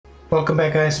Welcome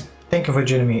back, guys. Thank you for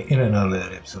joining me in another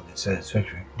episode of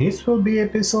Satisfactory. This will be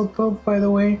episode 12, by the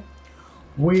way.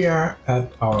 We are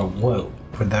at our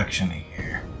production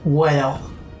here.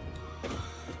 Well,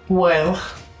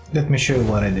 let me show you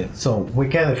what I did. So we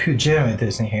got a few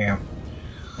generators in here.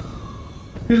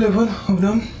 11 of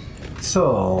them.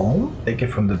 So take it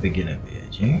from the beginning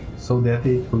page, so that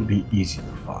it will be easy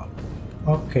to follow.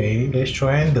 Okay, let's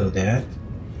try and do that.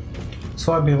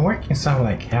 So I've been working something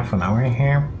like half an hour in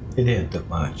here. It didn't do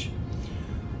much.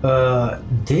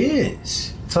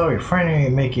 It's a refinery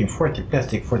making 40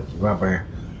 plastic, 40 rubber.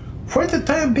 For the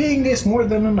time being, it's more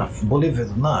than enough. Believe it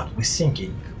or not, we're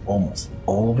sinking almost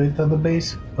all of it at the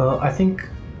base. I think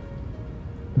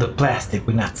the plastic,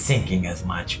 we're not sinking as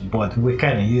much, but we're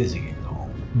kind of using it though.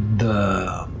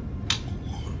 The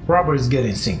rubber is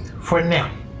getting sinked for now.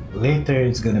 Later,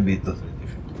 it's gonna be totally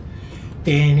different.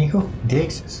 Anywho, the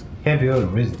excess heavy oil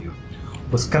residue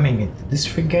was coming into this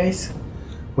free, guys.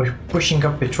 We're pushing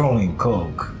up petroleum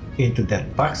coke into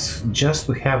that box just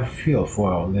to have fuel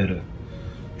for our little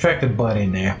tractor body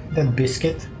in there, that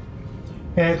biscuit.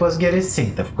 And it was getting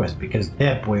synced, of course, because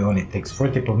that boy only takes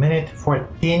 40 per minute,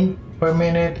 14 per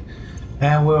minute,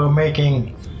 and we were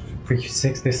making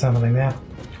 360, something like that.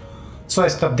 So I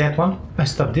stopped that one, I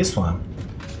stopped this one.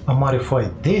 I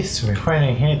modified this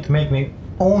refinery here to make me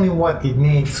only what it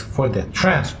needs for the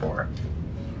transport.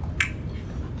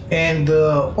 And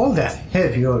all that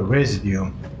heavy oil residue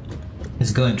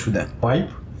is going through that pipe.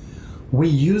 We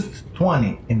used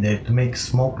 20 in there to make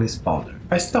smokeless powder.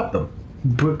 I stopped them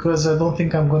because I don't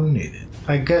think I'm gonna need it.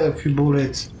 I got a few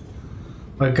bullets.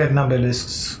 I got number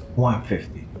lists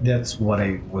 150. That's what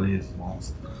I will use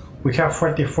most. We have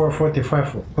 44,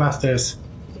 45 clusters.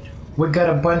 We got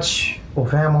a bunch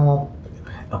of ammo.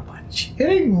 A bunch. It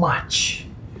ain't much.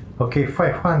 Okay,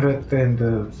 500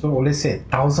 and so let's say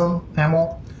 1000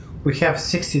 ammo. We have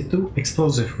 62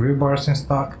 explosive rebars in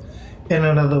stock and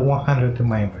another 100 in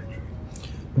my inventory.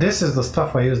 This is the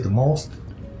stuff I use the most.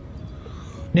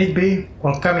 Need be,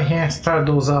 I'll come in here, start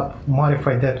those up,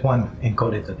 modify that one and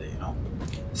call it a day,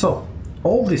 So,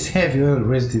 all this heavy oil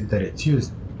residue that it's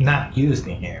used, not used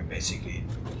in here basically.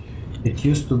 It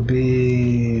used to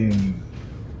be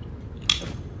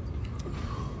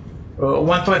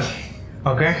 120,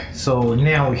 okay? So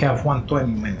now we have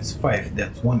 120 minus 5,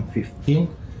 that's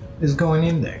 115 is going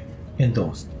in there, in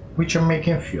those, which are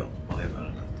making fuel, believe it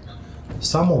or not.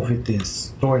 Some of it is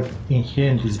stored in here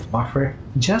in this buffer,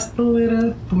 just a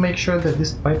little, to make sure that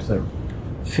these pipes are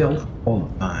filled all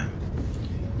the time.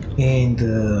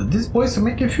 And these boys are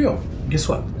making fuel. Guess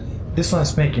what? This one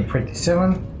is making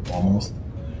 37, almost.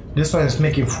 This one is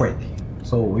making 40.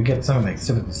 So we get something like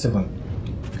 77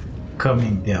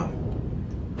 coming down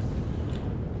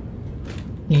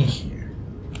in here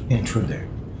and through there.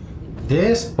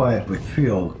 This pipe with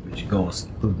fuel, which goes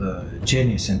to the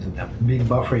genius into that big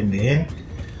buffer in the end,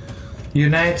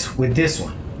 unites with this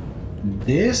one.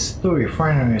 These two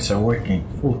refineries are working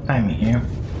full time in here,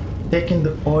 taking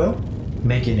the oil,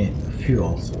 making it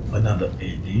fuel, so another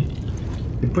AD.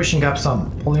 We're pushing up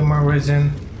some polymer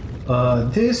resin.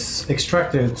 This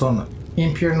extractor is on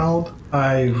impure node.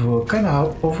 I've kind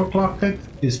of overclocked it.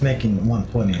 It's making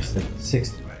 120 instead of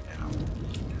 60 right now.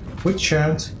 With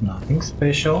churns, nothing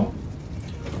special.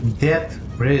 That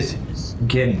resin is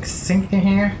getting synced in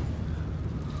here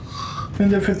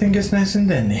and everything is nice and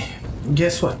dandy.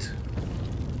 Guess what?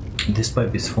 This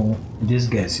pipe is full, these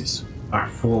gases are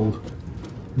full.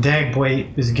 That boy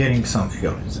is getting some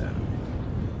fuel inside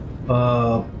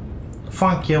of it.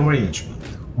 Funky arrangement.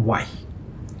 Why?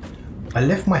 I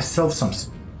left myself some,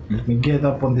 let me get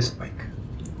up on this bike.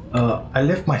 I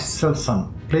left myself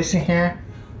some place in here.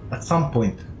 At some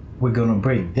point we're gonna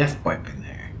break that pipe in there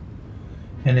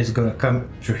and it's gonna come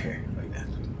through here like that,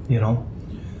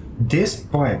 This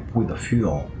pipe with the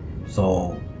fuel,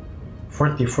 so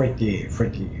 40, 40,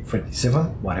 40, 47,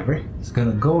 whatever, it's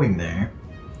gonna go in there,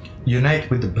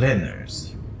 unite with the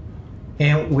blenders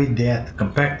and with that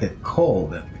compacted coal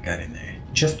that we got in there,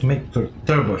 just to make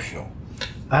turbo fuel.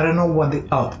 I don't know what the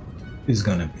output is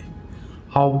gonna be,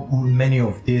 how many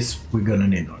of these we're gonna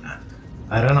need or not,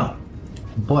 I don't know,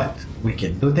 but we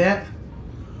can do that.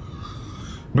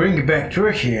 Bring it back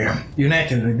through here,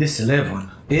 united with this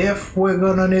 11. If we're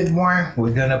gonna need more,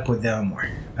 we're gonna put down more.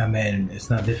 I mean, it's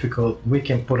not difficult. We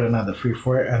can put another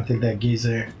 3-4 until that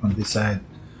geyser on this side.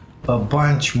 A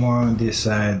bunch more on this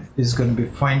side. It's gonna be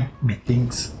fine,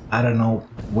 methinks. I don't know,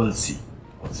 we'll see.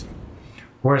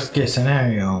 Worst case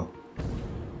scenario,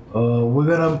 we're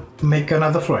gonna make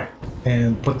another floor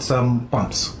and put some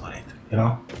pumps on it,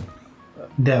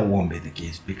 That won't be the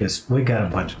case because we got a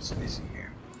bunch of space in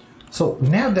here. So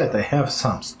now that I have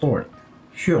some stored,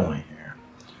 fuel in here,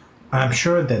 I'm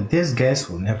sure that this gas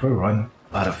will never run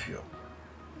out of fuel.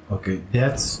 Okay,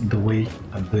 that's the way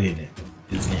I'm doing it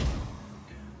this game.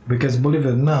 Because believe it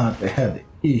or not, I had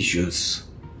issues.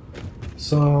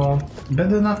 So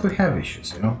better not to have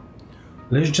issues, you know.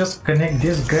 Let's just connect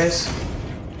these guys.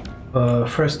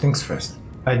 First things first.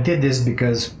 I did this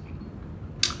because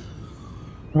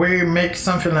we make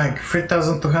something like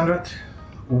 3,200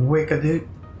 week a day.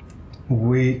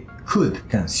 We could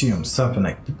consume something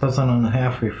like 2,000 and a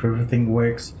half if everything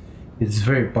works. It's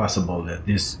very possible that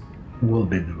this will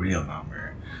be the real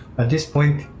number. At this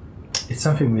point, it's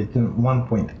something between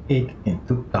 1.8 and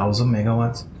 2,000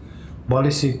 megawatts. But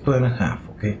let's say 2.5,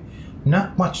 okay?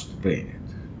 Not much to play in it.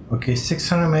 Okay,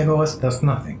 600 megawatts, that's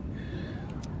nothing.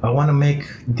 I want to make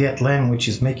that line which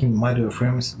is making modular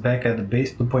frames back at the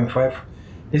base 2.5.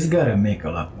 It's gotta make a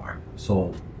lot more.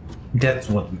 So that's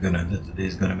what we're gonna do today.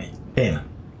 It's gonna make 10.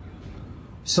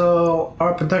 So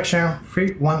our production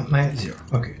 3190.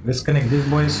 Okay, let's connect these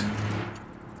boys.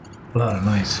 A lot of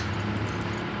noise.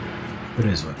 It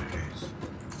is what it is.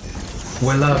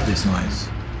 We love this noise.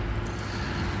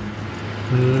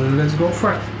 Let's go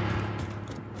for it.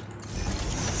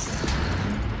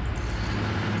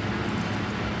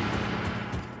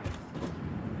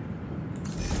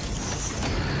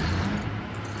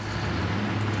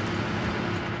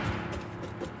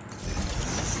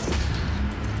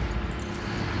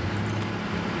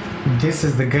 This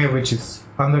is the guy which is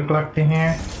underclocked in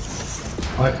here.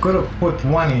 I could have put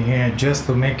one in here just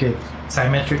to make it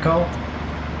symmetrical,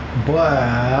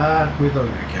 but we don't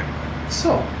really care.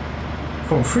 So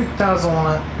from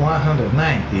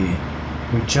 3,190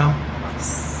 we jump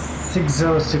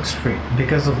 6063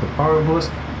 because of the power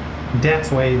boost. That's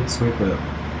why it's with the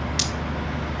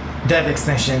that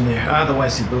extension there,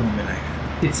 otherwise it wouldn't be like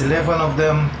that. It's 11 of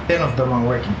them, 10 of them are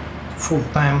working full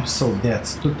time, so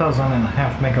that's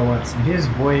 2,500 megawatts. This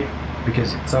boy,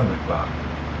 because it's underclocked,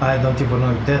 I don't even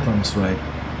know if that one is right.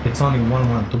 It's only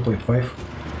 112.5.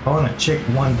 I want to check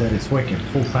one that is working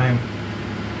full time.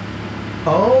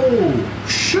 Oh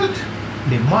shoot,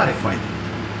 they modified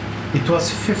it. It was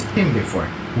 15 before.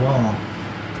 Wow,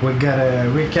 we gotta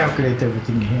recalculate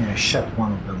everything here. Shut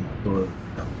one of them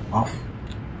off.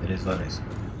 It is what it is.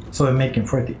 So I'm making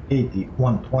 40, 80,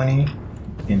 120.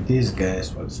 And these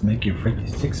guys was making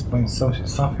 36 point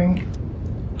something.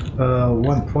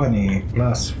 120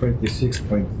 plus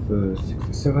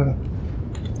 36.67.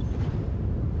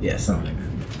 Yeah, something.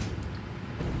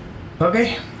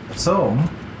 Okay, so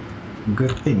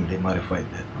good thing they modified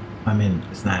that. I mean,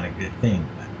 it's not a good thing,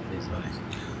 but it is what it is.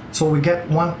 So we get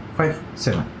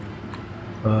 157.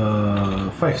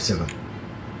 57.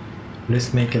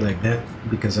 Let's make it like that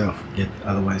because I'll forget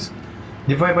otherwise.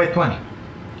 Divide by 20.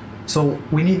 So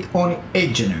we need only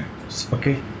 8 generators.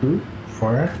 Okay, 2,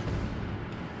 4,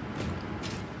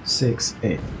 6,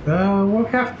 8. We'll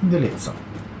have to delete some.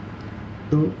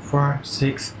 2, 4,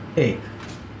 6, 8.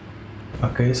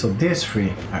 Okay, so these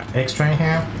 3 are extra in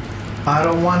here. I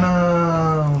don't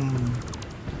wanna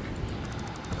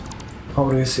how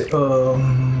do you say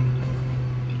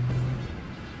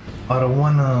I don't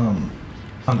wanna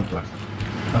underclock.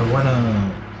 I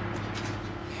wanna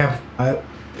have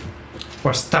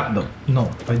or stop them.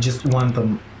 No, I just want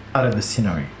them out of the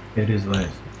scenery. It is what it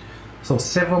is. So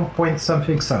 7 point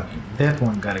something something. That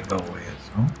one gotta go away.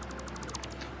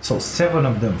 So 7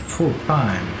 of them full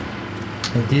time.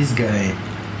 And this guy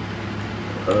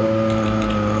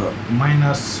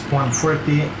minus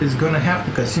 140 is gonna have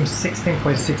to consume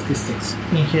 16.66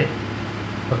 in here.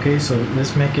 Okay, so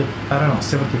let's make it, I don't know,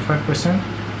 75%.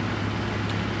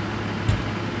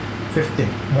 15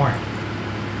 more.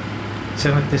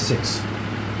 76.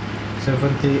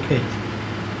 78.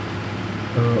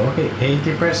 Okay,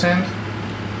 80%.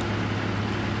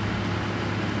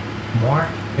 More.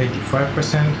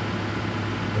 85%.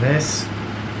 Less.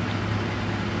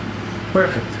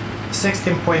 Perfect.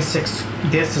 16.6.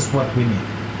 This is what we need.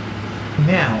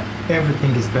 Now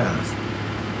everything is balanced.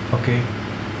 Okay.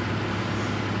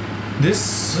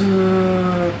 This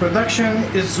production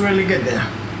is really good there.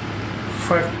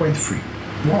 5.3.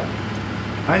 Wow.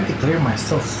 I declare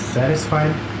myself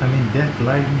satisfied. I mean, that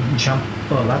line jumped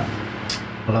a lot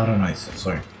of noise,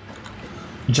 sorry.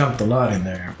 Jumped a lot in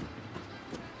there.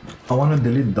 I want to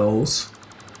delete those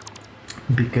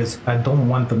because I don't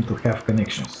want them to have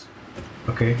connections.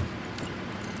 Okay?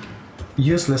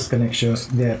 Useless connections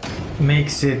that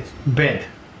makes it bad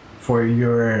for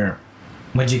your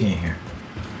majigging here.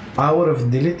 I would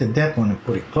have deleted that one and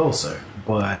put it closer,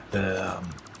 but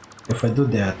if I do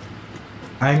that,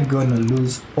 I'm gonna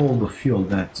lose all the fuel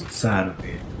that's inside of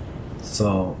it.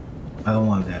 So I don't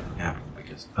want that to happen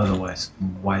because otherwise,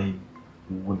 why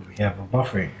would we have a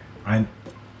buffering, right?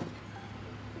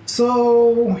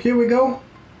 So here we go.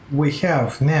 We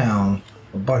have now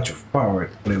a bunch of power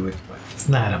to play with, but it's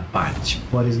not a bunch,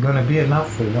 but it's gonna be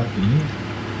enough for what we need.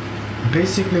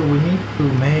 Basically, we need to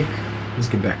make. Let's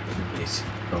get back to the base.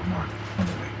 Come on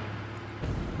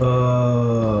the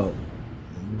way.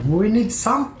 We need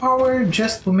some power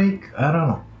just to make, I don't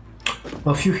know,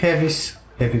 a few heavy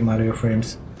Mario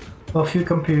frames, a few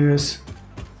computers,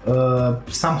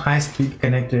 some high-speed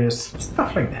connectors,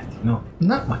 stuff like that, you know.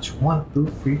 Not much. 1, 2,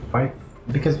 3, 5,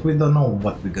 because we don't know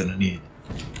what we're gonna need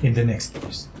in the next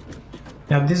years.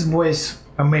 Now these boys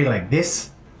are made like this.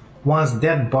 Once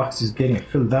that box is getting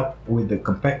filled up with the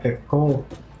compacted coal,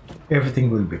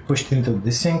 everything will be pushed into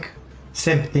the sink.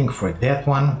 Same thing for that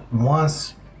one.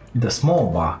 Once the small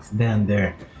box down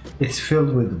there it's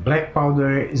filled with black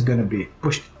powder, is gonna be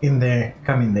pushed in there,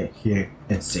 come in there here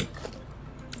and sink.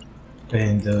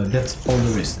 And that's all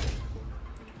there is.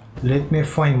 Let me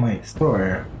find my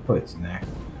explorer, put it in there,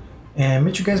 and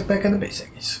meet you guys back at the base,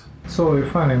 I guess. So we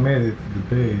finally made it to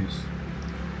the base.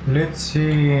 Let's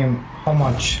see how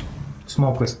much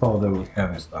smokeless powder we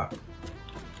have in stock.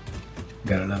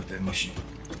 Gotta love that machine.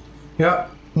 Yeah,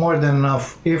 more than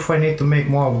enough. If I need to make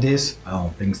more of this, I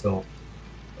don't think so.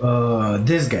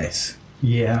 These guys,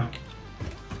 yeah,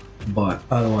 but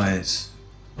otherwise,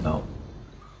 no.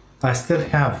 I still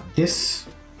have this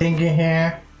thing in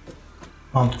here.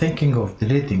 I'm thinking of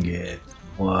deleting it,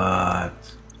 but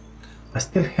I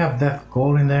still have that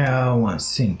coal in there. I don't want to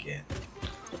sink it.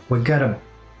 We got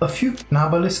a few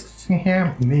nobelisks in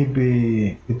here.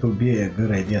 Maybe it will be a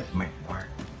good idea to make more.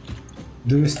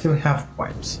 Do you still have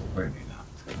pipes? Probably not.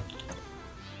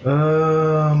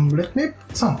 Let me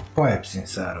put some pipes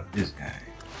inside of this guy,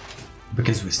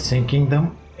 because we're sinking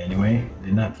them anyway.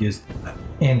 They're not used at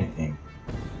anything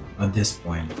at this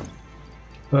point.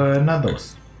 Not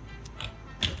those.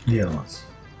 The other ones.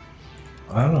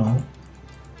 I don't know.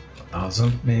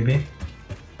 1,000 maybe?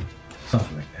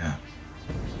 Something like that.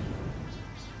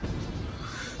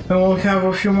 And we'll have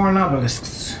a few more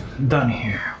nobelisks done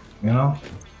here, you know?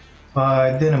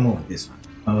 I didn't move this one.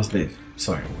 I was late.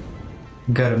 Sorry.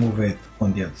 Gotta move it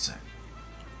on the other side.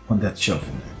 On that shelf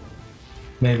in there.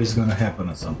 Maybe it's gonna happen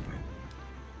at some point.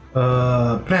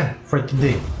 Plan for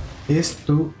today is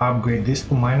to upgrade these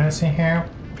two miners in here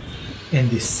and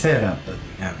the setup that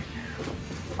we have in here.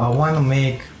 I want to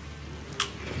make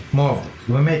more of those.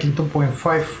 We're making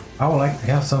 2.5. I would like to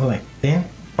have something like 10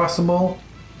 possible.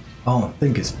 I don't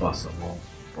think it's possible,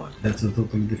 but that's a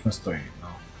totally different story, you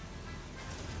know.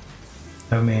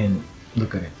 I mean,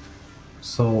 look at it.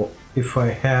 So if I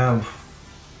have,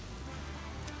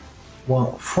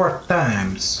 well, 4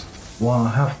 times, well, I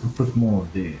have to put more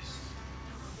of this.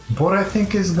 But I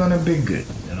think it's gonna be good,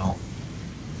 you know.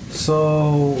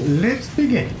 So let's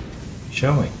begin,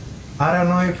 shall we? I don't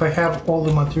know if I have all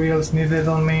the materials needed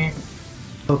on me.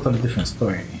 Totally different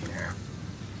story here.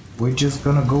 We're just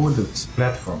gonna go with this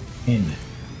platform in it.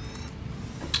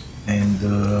 And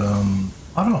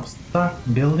I don't know, start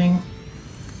building.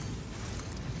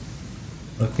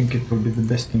 I think it will be the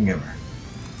best thing ever.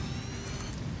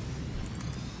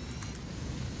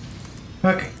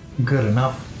 Okay, good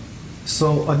enough.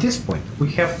 So at this point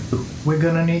we have 2. We're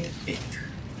gonna need 8.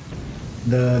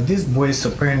 These boys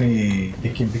apparently they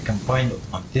can be combined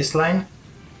on this line.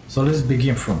 So let's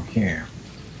begin from here.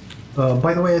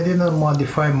 By the way, I didn't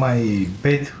modify my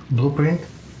bed blueprint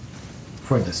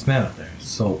for the smelter,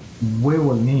 so we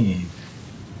will need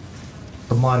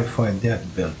to modify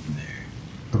that build in there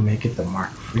to make it a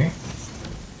Mark III.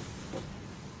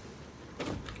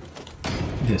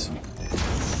 This one.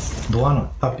 The one on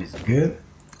top is good.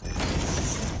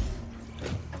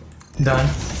 Done.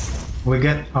 We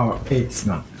get our 8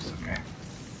 smelters, okay.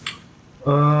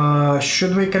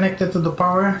 Should we connect it to the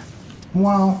power?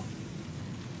 Well,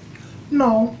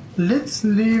 no. Let's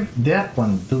leave that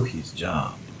one do his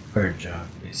job. Her job,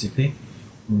 basically.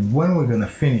 When we're gonna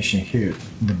finish in here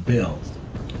the build,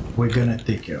 we're gonna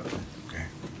take care of it, okay.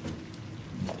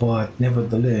 But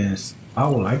nevertheless, I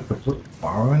would like to put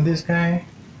power on this guy.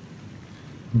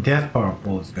 That power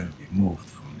pole is gonna be moved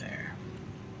from there.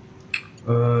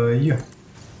 You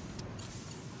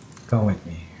come with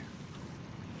me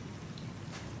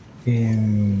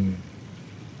in.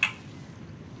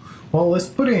 Well, let's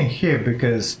put it in here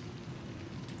because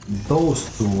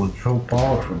those two will draw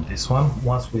power from this one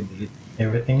once we delete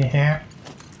everything in here.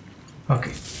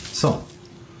 Okay, so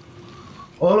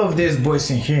all of these boys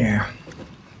in here,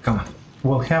 come on,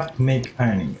 we'll have to make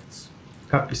iron ingots.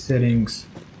 Copy settings.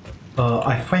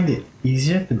 I find it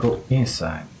easier to go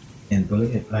inside and do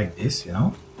it like this, you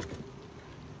know.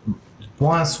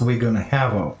 Once we're gonna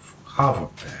have a half a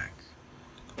pack,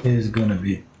 is gonna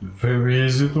be very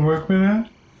easy to work with that.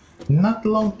 Not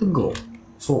long to go.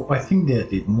 So I think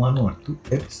that in 1 or 2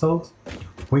 episodes,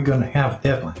 we're gonna have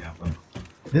that one happen.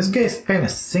 This guy's kind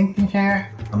of sinking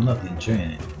here. I'm not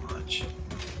enjoying it much.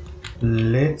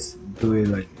 Let's do it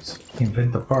like this.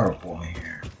 Invent a power point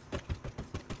here.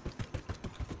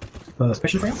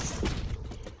 Special frame.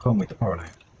 Come with the power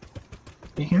line.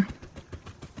 In here.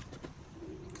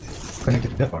 Connect it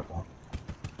to that power point.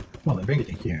 Well, then bring it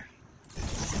in here.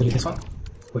 Delete this one.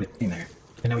 Put it in there.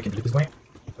 And now we can delete this way.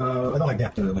 I don't like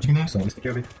that much in there, so let's take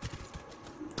care of it.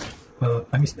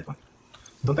 I missed that one.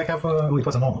 Don't I have oh, it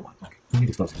was a normal one. Okay, we need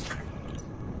explosives.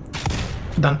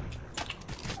 Done.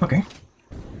 Okay.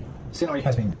 Scenery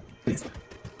has been placed.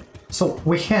 So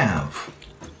we have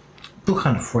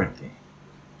 240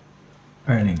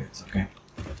 iron ingots, okay?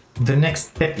 The next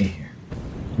step in here,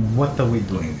 what are we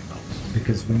doing with those?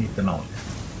 Because we need to know that.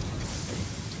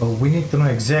 So we need to know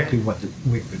exactly what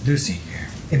we're producing here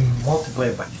and multiply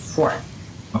it by 4,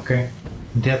 okay?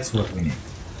 That's what we need.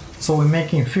 So we're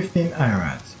making 15 iron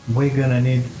rods. We're gonna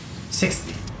need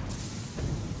 60.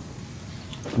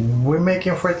 We're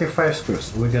making 45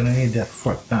 screws. We're gonna need that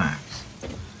 4 times.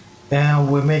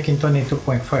 And we're making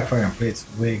 22.5 iron plates.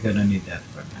 We're gonna need that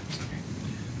 4 times. Okay.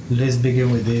 Let's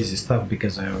begin with the easy stuff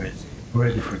because I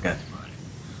already forgot about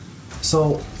it.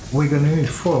 So we're gonna need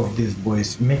 4 of these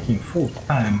boys making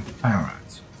full-time iron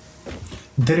rods.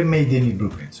 Didn't made any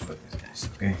blueprints for these guys.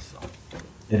 Okay, so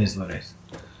that is what it is.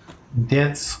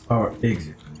 That's our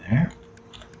exit in there.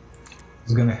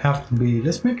 It's gonna have to be,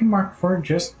 let's make a mark 4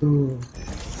 just to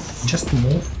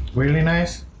move. Really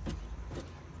nice.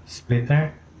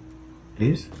 Splitter,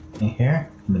 please, in here,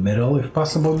 in the middle if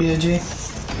possible, BG.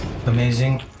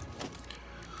 Amazing.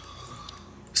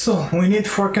 So we need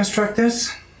 4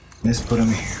 constructors. Let's put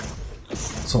them here.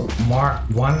 So mark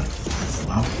 1 is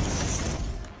enough.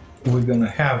 We're gonna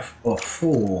have a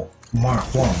full mark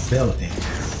 1 building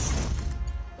here.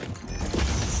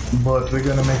 But we're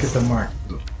gonna make it a mark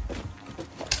 2.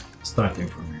 Starting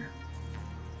from here.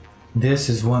 This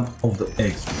is one of the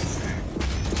exits.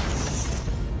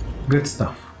 Good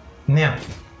stuff. Now,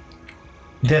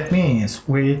 that means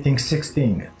we're eating 60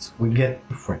 ingots. We get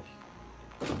to 40.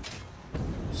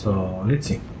 So let's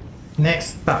see.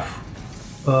 Next stuff.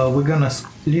 We're gonna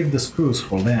leave the screws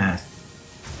for last.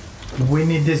 We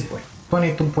need this way.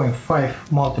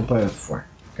 22.5 multiplied with 4.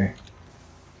 Okay.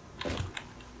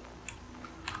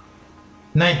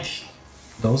 90.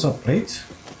 Those are plates.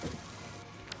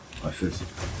 I feel so.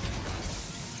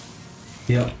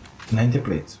 Yeah, 90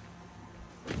 plates.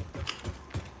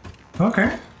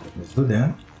 Okay, let's do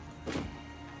that.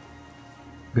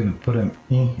 Gonna put them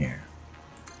in here.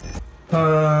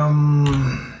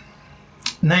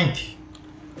 90.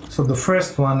 So the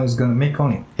first one is gonna make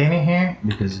only 10 in here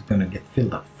because it's gonna get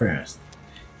filled up first.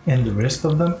 And the rest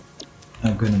of them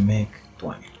are gonna make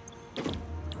 20.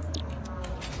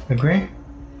 Agree?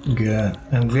 Good.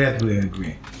 I'm glad we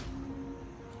agree.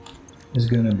 It's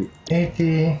gonna be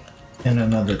 80 and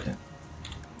another 10.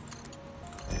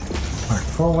 Mark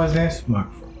 4 was this? Mark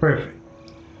 4. Perfect.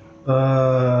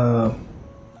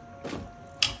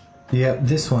 Yeah,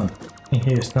 this one in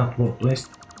here is not well placed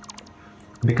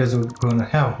because we're gonna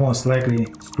have most likely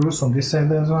screws on this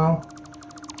side as well.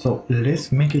 So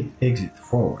let's make it exit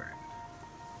forward.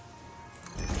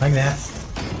 Like that.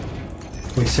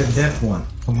 We set that one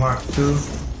for Mark 2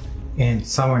 and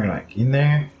somewhere like in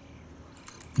there.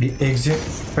 The exit,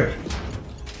 perfect.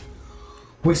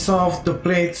 We solved the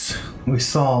plates, we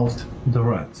solved the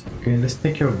rods. Okay, let's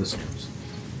take care of the screws.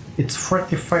 It's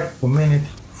 45 per minute,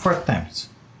 4 times.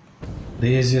 The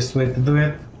easiest way to do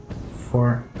it,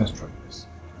 4 constructors.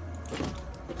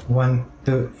 1,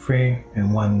 2, 3,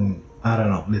 and 1, I don't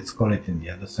know, let's call it in the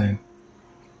other side.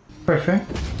 Perfect.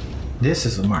 This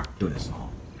is a Mark 2 as well,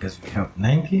 because we have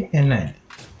 90 and 90.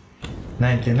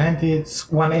 90, 90,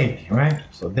 it's 180, right?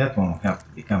 So that one will have to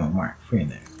become a Mark 3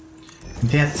 there.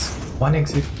 That's 1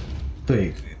 exit, 2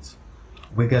 exits.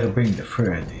 We gotta bring the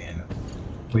third in,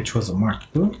 which was a Mark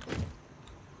 2,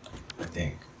 I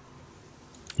think.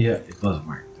 Yeah, it was a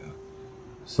Mark 2.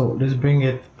 So let's bring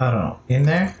it, I don't know, in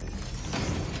there.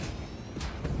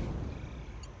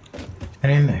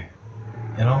 And in there,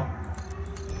 you know?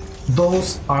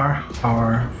 Those are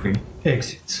our 3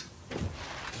 exits.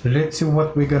 Let's see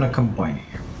what we're gonna combine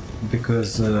here,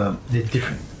 because they're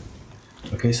different.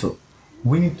 Okay, so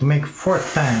we need to make 4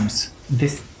 times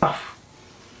this stuff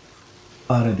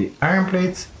out of the iron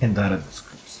plates and out of the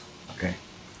screws. Okay,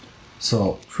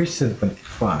 so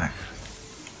 375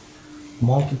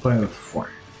 multiplied with 4.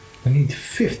 We need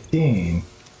 15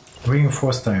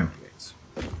 reinforced iron plates.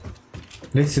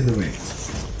 Let's see the weight.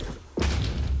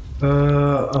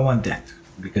 I want that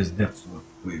because that's what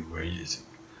we were using.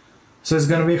 So it's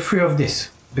gonna be 3 of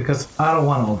this because I don't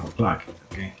want to overclock it,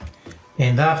 okay?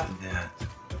 And after that,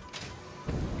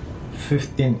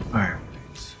 15 iron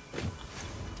plates.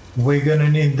 We're gonna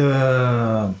need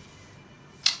 5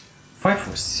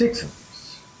 or 6 of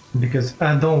this because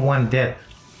I don't want that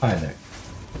either.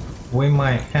 We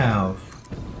might have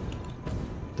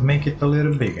to make it a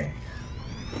little bigger.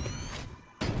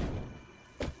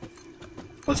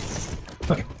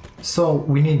 Okay, so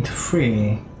we need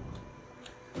 3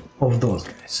 of those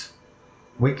guys.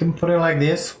 We can put it like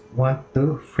this, 1,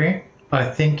 2, 3. I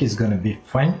think it's gonna be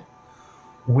fine.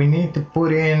 We need to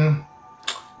put in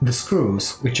the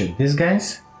screws, which are these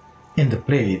guys, and the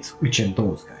plates, which are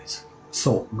those guys.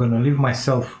 So I'm gonna leave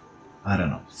myself, I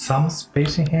don't know, some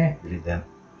space in here. Delete that.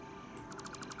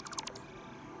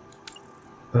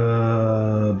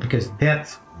 Because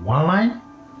that's one line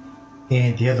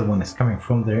and the other one is coming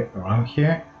from there around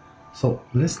here. So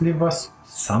let's leave us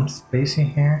some space in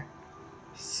here,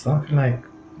 something like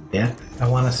that. I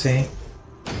want to say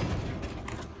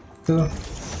 2,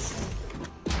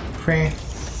 3.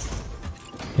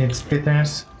 Need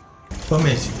splitters.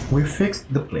 Amazing. We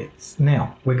fixed the plates.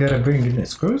 Now we gotta bring in the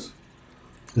screws.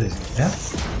 Let's do that.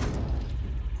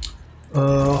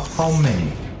 How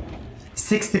many?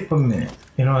 60 per minute.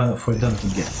 In order for them to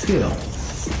get filled,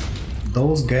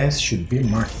 those guys should be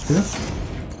marked too.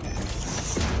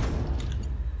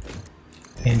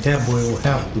 And that boy will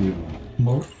have to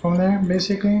move from there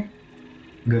basically.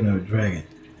 Gonna drag it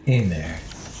in there.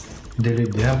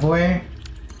 Delete that boy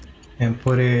and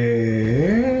put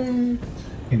it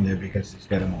in there because it's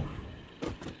gotta move.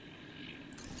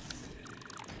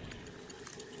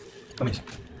 Amazing.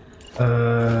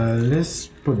 Let's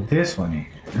put this one in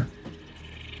here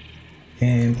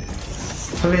and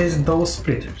place those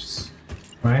splitters,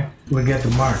 right? We get to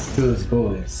mark those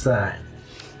go inside.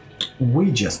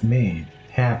 We just made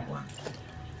half one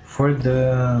for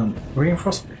the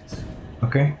reinforcements,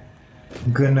 okay?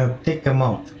 Gonna take them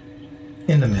out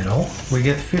in the middle. We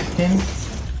get 15,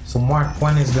 so mark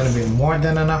 1 is gonna be more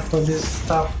than enough for this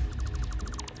stuff.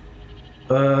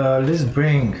 Let's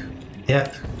bring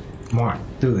that mark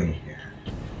 2 in here,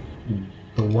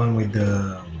 the one with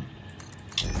the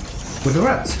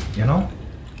rods, you know.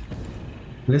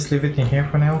 Let's leave it in here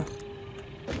for now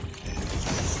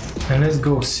and let's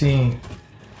go see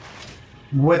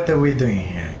what are we doing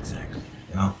here exactly,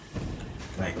 you know,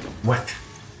 like what.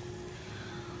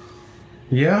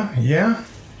 Yeah.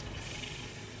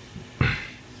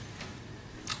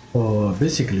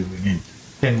 Basically we need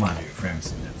 10 modular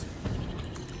frames and that's it.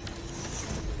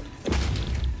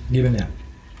 Given that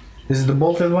this is the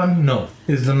bolted one, no,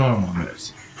 it's the normal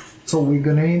version. So we're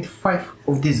gonna need 5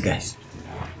 of these guys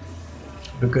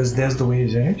because that's the way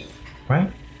it is,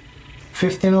 right?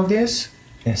 15 of this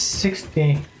and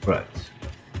 60 rods.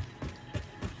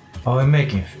 Are we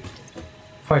making 50?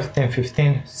 5, 10,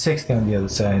 15, 60 on the other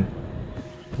side.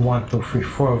 1, 2, 3,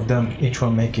 4 of them, each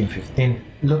one making 15.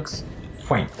 Looks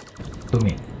fine to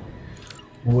me.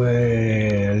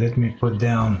 Well, let me put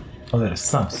down a little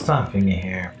something in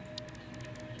here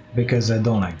because I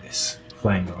don't like this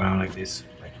flying around like this.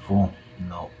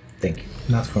 No, thank you,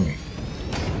 not for me.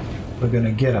 We're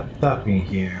gonna get up top in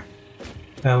here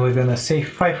and we're gonna say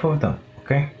 5 of them,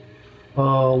 okay?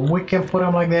 We can put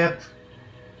them like that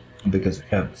because we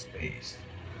have the space,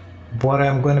 but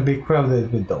I'm gonna be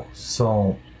crowded with those,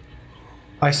 so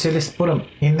I say let's put them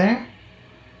in there,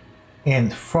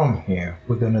 and from here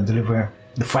we're gonna deliver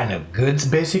the final goods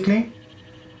basically.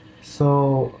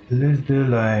 So let's do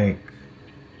like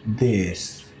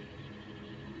this.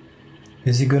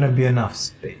 Is it gonna be enough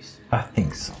space? I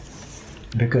think so,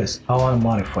 because I want to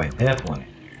modify that one in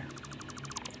here.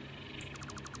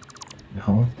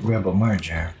 No, grab a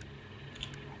merger.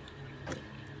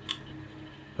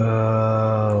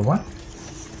 1,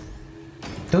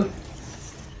 2,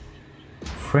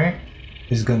 3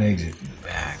 is gonna exit in the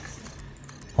back.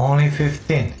 Only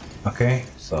 15, okay,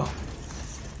 so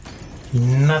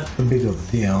not a big of a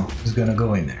deal. It's gonna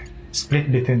go in there.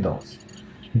 Split between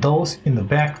those in the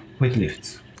back with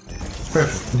lifts.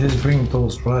 Perfect. Just bring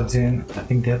those rods in. I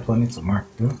think that one needs a mark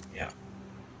too. Yeah.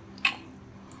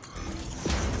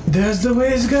 That's the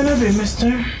way it's gonna be,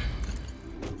 mister.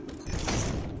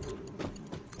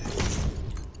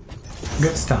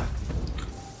 Good stuff.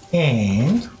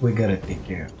 And we gotta take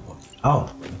care of course.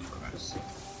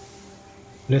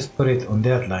 Let's put it on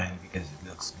that line because it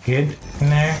looks good in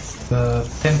there.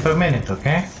 10 per minute,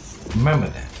 okay? Remember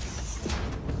that.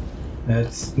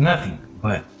 That's nothing,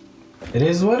 but it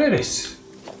is what it is.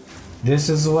 This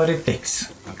is what it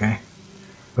takes, okay?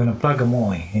 I'm gonna plug them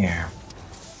all in here.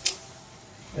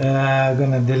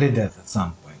 Gonna delete that at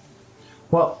some point.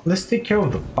 Well, let's take care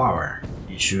of the power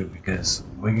issue because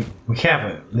we have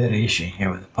a little issue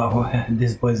here with the power.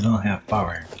 These boys don't have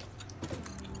power.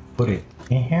 Put it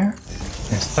in here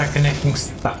and start connecting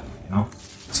stuff, you know.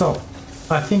 So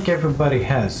I think everybody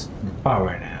has the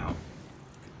power now.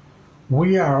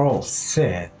 We are all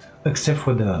set except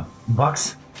for the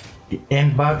box, the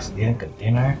end box, the end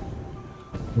container.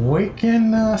 We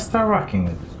can start rocking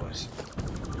with this boys.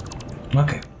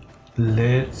 Okay,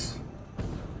 let's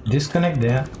disconnect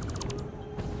that.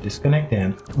 Disconnect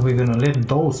them. We're gonna let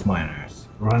those miners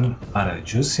run out of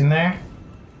juice in there.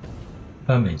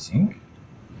 Amazing.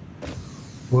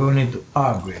 We will need to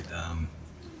upgrade them.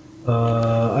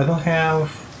 I don't have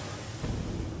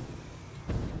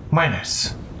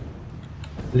miners.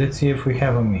 Let's see if we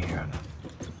have them here.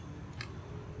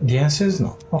 The answer is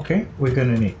no. Okay, we're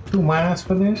gonna need 2 miners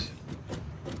for this.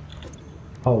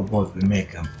 How about we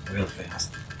make them real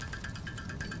fast?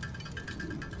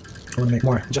 We'll make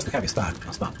more just to have you start.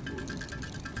 I'll stop.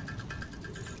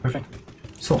 Perfect.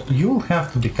 So you'll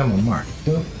have to become a mark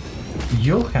too.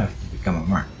 You'll have to become a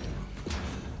mark.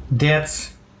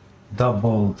 That's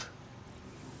doubled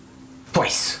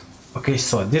twice. Okay,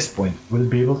 so at this point we'll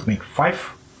be able to make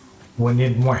 5. We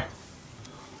need more.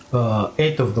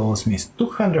 8 of those means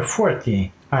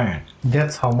 240 iron.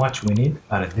 That's how much we need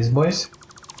out of these boys.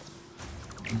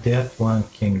 That one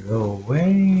can go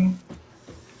away.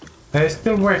 I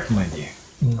still work, my dear.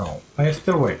 No, I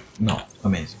still work. No,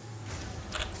 amazing.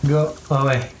 Go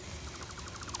away.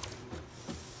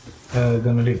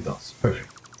 Gonna leave those. Perfect.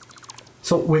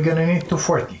 So we're gonna need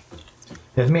 240.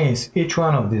 That means each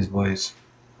one of these boys.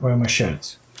 Where are my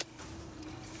shirts?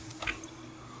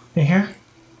 In here?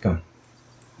 Come.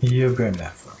 You grab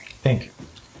that for me. Thank you.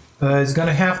 It's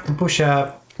gonna have to push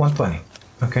up 120.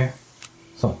 Okay.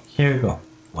 So here you go.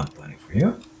 120 for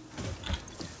you.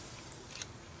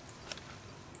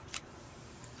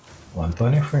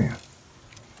 120 for you.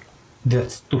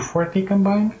 That's 240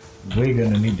 combined. We're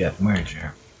gonna need that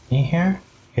merger in here,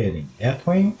 heading that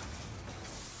way.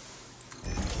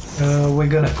 We're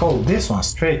gonna call this one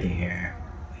straight in here.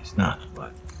 It's not,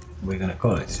 but we're gonna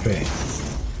call it straight.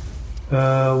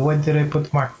 What did I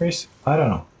put mark first? I don't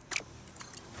know.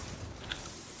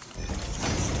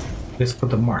 Let's put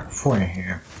the mark 4 in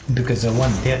here because I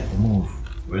want that to move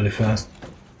really fast.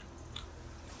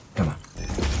 Come on.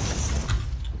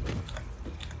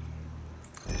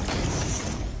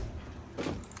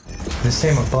 The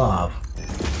same above.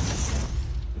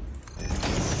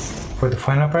 For the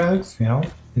final products, you know,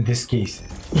 in this case,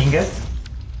 ingot.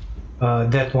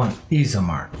 That one is a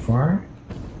mark 4.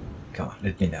 Come on,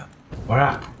 let me down. Or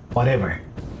up, whatever.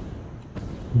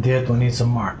 That one is a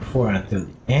mark 4 until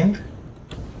the end.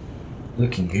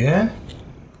 Looking good.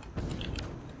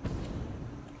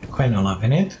 Kinda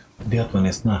loving it. That one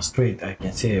is not straight, I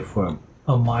can say, for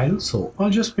a mile, so I'll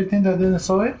just pretend I didn't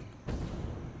saw it.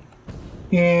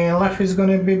 And life is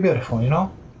gonna be beautiful, you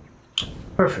know?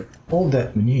 Perfect. All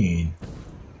that we need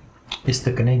is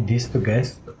to connect these 2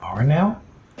 guys to the power now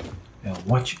and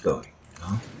watch it going, you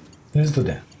know? Let's do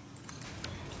that.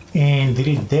 And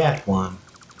delete that one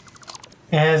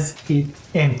as it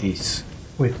empties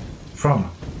with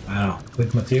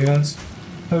with materials.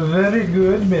 Very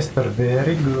good, mister,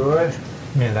 very good.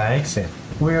 Me likes it.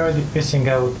 We're already pissing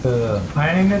out the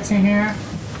iron that's in here.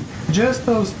 Just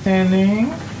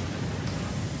outstanding.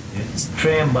 It's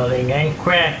trembling and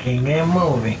cracking and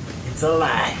moving. It's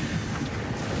alive.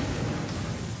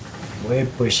 We're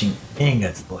pushing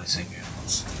ingots, boys and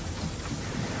girls.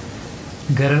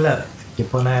 Gotta love it.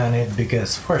 Keep an eye on it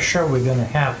because for sure we're gonna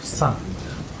have something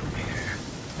here.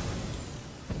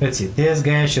 Let's see, this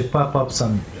guy should pop up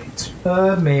some plates.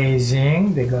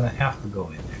 Amazing. They're gonna have to go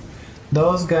in there.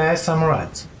 Those guys, some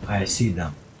rods. I see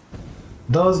them.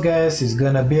 Those guys is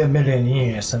gonna be a million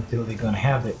years until they're gonna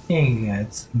have the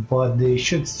ingots, but they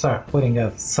should start putting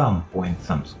out some point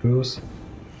some screws.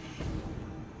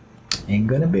 Ain't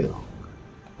gonna be long.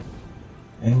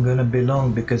 Ain't gonna be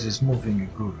long because it's moving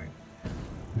and grooving.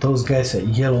 Those guys are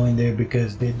yellow in there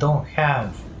because they don't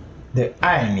have the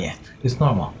iron yet. It's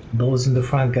normal. Those in the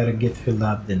front gotta get filled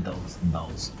up, then those and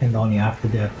those. And only after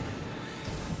that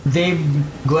they're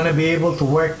gonna be able to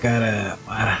work at a,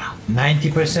 I don't know,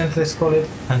 90%, let's call it,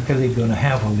 until they're gonna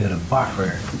have a little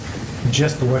buffer.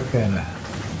 Just to work at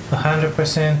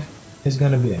 100% is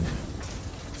gonna be it.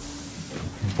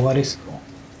 But it's cool.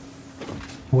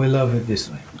 We love it this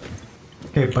way.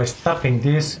 Okay, by stopping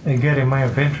this, I get in my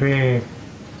inventory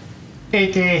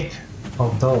 88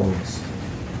 of those.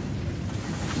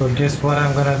 So guess what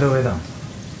I'm gonna do with them?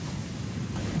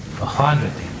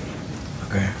 100.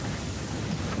 Okay.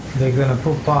 they're gonna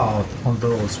pop out on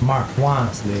those Mark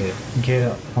 1s that get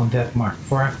up on that Mark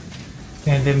 4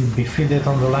 and then be fitted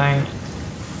on the line.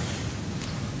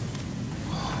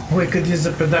 We could use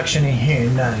the production in here,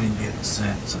 not in the other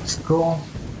side, so it's cool.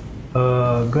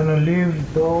 Gonna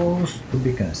leave those to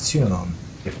be consumed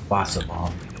if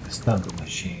possible. It's not the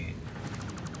machine.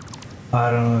 I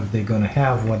don't know if they're gonna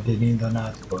have what they need or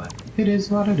not, but it is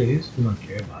what it is. We don't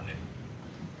care about it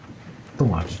too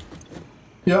much.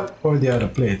 Yep, or the other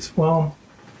plates. Well,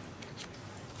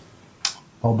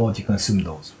 how about you consume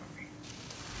those for me?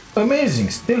 Amazing,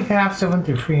 still have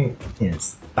 73 in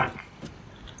stock.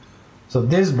 So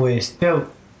this boy is still,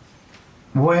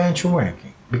 why aren't you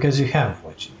working? Because you have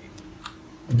what you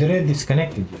need. Did I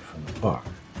disconnected you from the bar?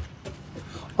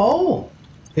 Oh,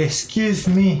 excuse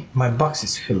me, my box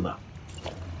is filled up.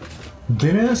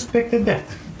 Didn't expect that,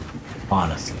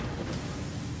 honestly.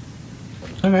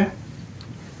 Okay,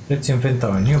 let's invent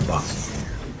our new box here.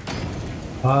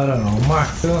 I don't know, Mark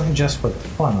II, just for the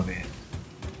fun of it.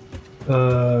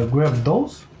 Grab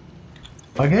those,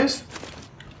 I guess.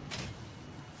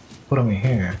 Put them in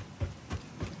here.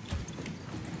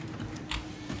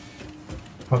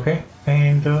 Okay,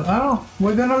 and I don't know,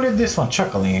 we're gonna leave this one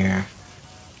chuckling here.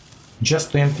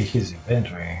 Just to empty his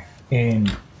inventory and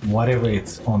whatever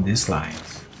it's on these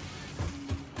lines.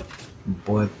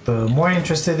 But more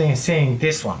interested in seeing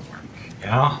this one work,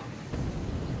 yeah?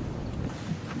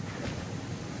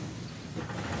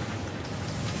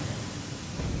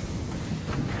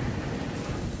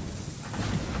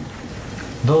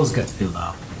 Those got filled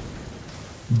up.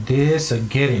 This are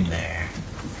getting there.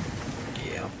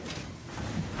 Yep.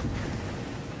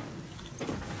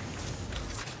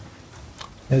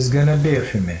 It's gonna be a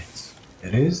few minutes.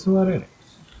 It is what it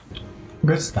is.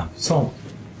 Good stuff. So,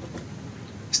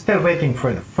 still waiting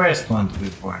for the first one to be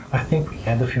born. I think we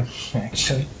had a few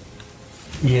actually.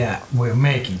 Yeah, we're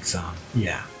making some.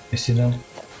 Yeah, you see them?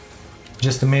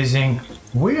 Just amazing.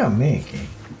 We are making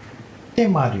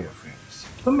 10 audio frames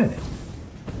per minute.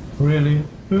 Really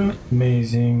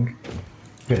amazing.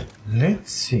 Good.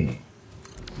 Let's see.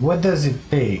 What does it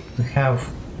take to have,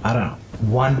 I don't know,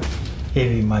 one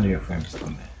heavy audio frames per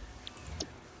minute?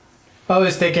 Oh,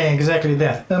 it's taking exactly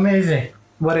that. Amazing.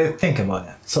 What do you think about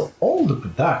that? So all the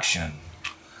production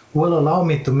will allow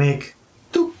me to make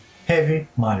 2 heavy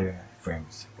audio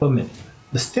frames per minute.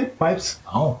 The steel pipes,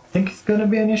 I don't think it's gonna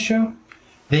be an issue.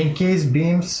 The encased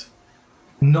beams,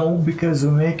 no, because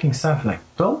we're making something like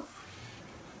 12.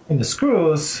 And the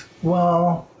screws,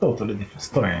 well, totally different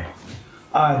story.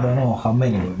 I don't know how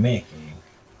many we're making.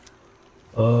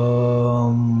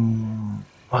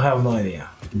 I have no idea,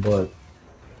 but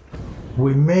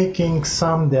we're making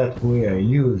some that we are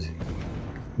using.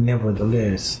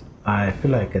 Nevertheless, I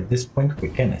feel like at this point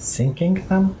we're kind of sinking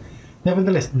them.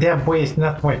 Nevertheless, that boy is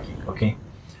not working, okay?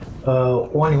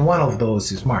 Only one of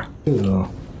those is Mark II.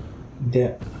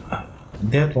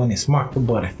 That one is Mark II,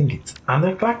 but I think it's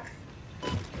underclocked.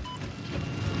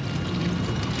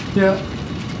 Yeah,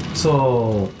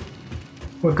 so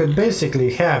we could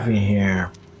basically have in here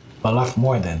a lot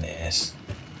more than this,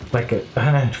 like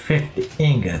 150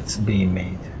 ingots being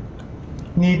made.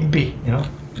 Need be, you know.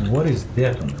 What is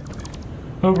that one?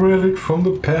 A relic from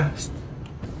the past.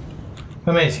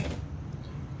 Amazing.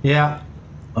 Yeah,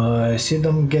 I see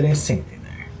them getting synced in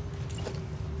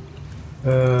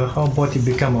there. How about you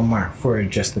become a Mark IV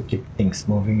just to keep things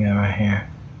moving around here?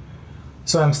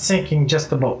 So I'm syncing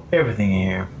just about everything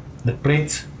here. The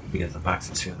plates, because the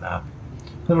box is filled up.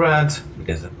 The rods,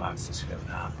 because the box is filled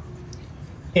up.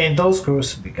 And those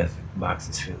screws, because the box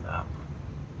is filled up.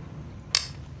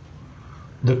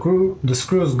 The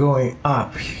screws going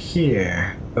up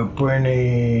here are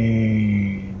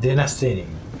burning. They're not sitting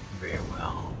very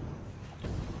well.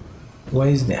 Why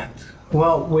is that?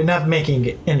 Well, we're not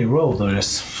making any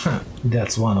rollers.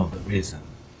 That's one of the reasons.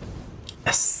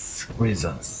 Yes,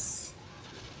 reasons.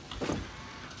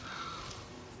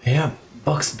 Yeah,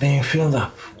 box being filled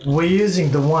up. We're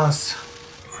using the ones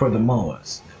for the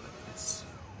mowers.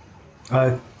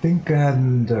 I think I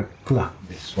underclocked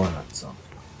this one at some point.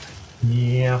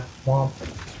 Yeah, well,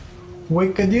 we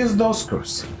could use those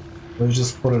screws. We'll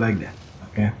just put it like that,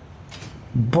 okay?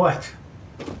 But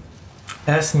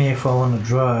ask me if I want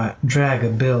to drag a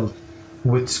build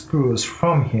with screws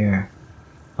from here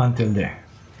until there.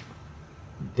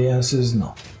 The answer is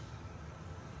no.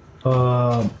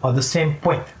 At the same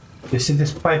point, you see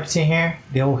these pipes in here?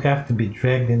 They all have to be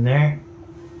dragged in there.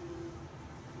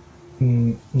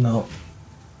 No.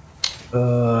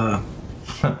 That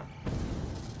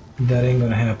ain't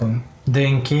gonna happen. The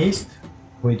encased,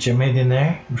 which I made in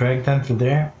there, dragged until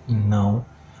there? No.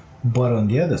 But on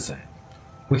the other side,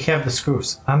 we have the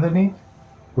screws underneath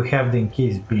we have the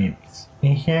encased beams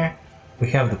in here,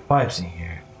 we have the pipes in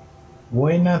here.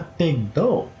 Why not take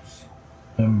those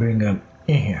and bring them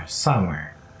in here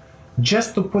somewhere?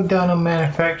 Just to put down a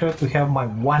manufacturer to have my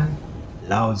one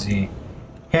lousy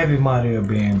heavy modular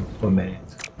beam per minute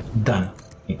done.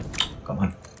 Come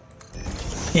on.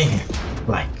 In here,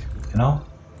 like, you know?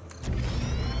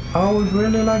 I would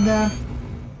really like that.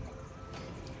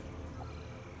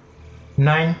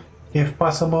 9 if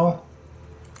possible.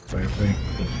 Perfect,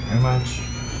 thank you very much.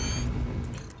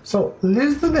 So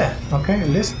let's do that, okay?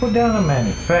 Let's put down a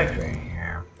manufacturing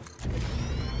here.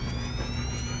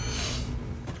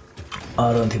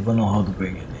 I don't even know how to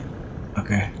bring it in.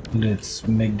 Okay, let's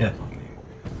make that one here.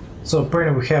 So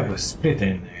apparently we have a splitter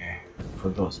in there for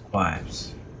those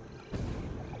pipes.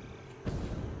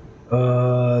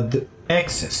 The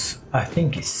access, I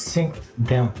think, is synced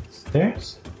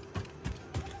downstairs.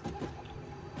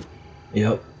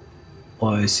 Yep.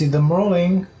 I see them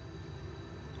rolling.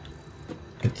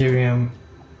 Ethereum,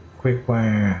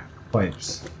 quickwire,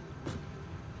 pipes.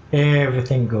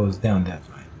 Everything goes down that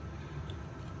way.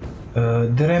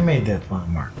 Did I make that one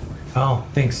mark? I don't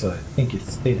think so. I think it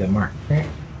stayed a mark. Okay.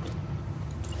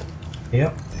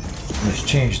 Yep. Let's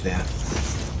change that.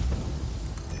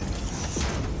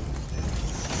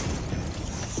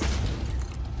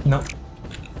 No.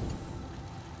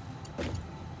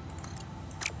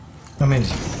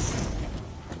 Amazing.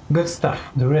 Good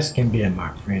stuff. The rest can be a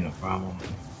mark free, no problem.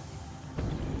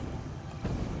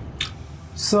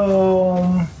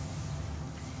 So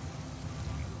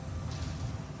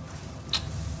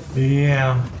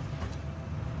yeah.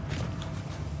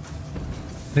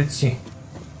 Let's see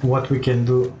what we can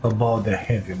do about the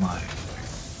heavy model.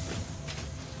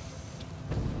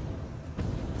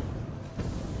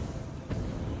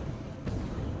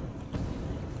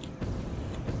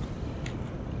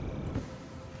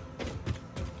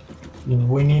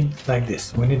 We need like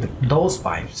this. We need those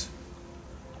pipes.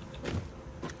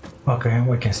 Okay,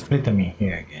 we can split them in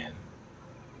here again.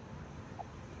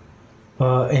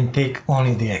 And take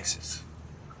only the excess.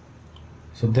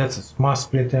 So that's a smart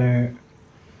splitter.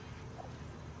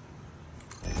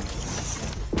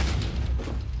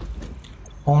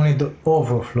 Only the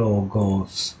overflow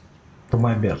goes to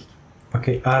my build.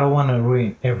 Okay, I don't want to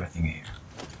ruin everything here.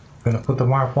 I'm gonna put the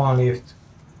Mark 1 lift,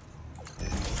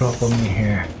 drop them in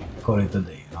here, call it a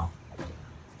day, you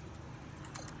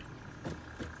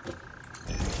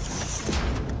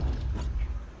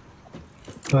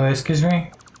know. Excuse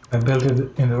me, I built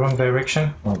it in the wrong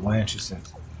direction. Oh, why aren't you saying?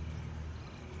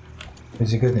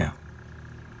 Is it good now?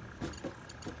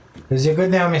 Is it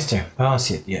good now, mister? I don't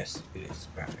see it. Yes, it is.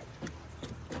 Perfect.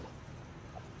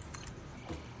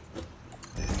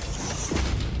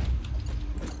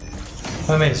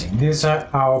 Amazing. These are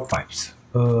our pipes.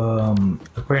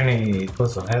 Apparently it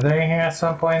was a ladder in here at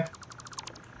some point.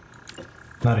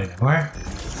 Not anymore.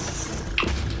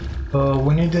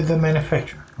 We needed the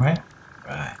manufacturer, right?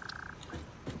 Right.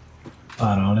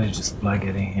 I don't know, let's just plug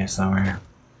it in here somewhere.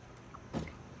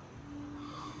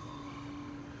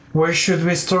 Where should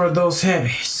we store those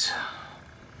heavies?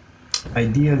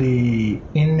 Ideally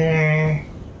in there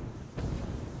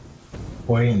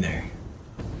or in there.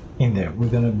 In there, we're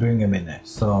gonna bring them in there.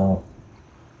 So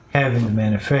having the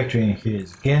manufacturing here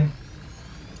is again.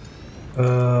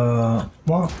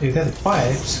 Well, you got the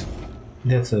pipes.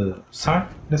 That's a start,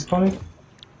 let's call it.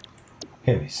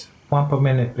 Heavies. 1 per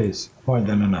minute, please. More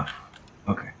than enough.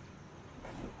 Okay.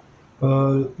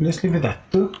 Let's leave it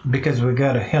at 2 because we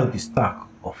got a healthy stock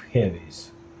of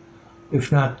heavies.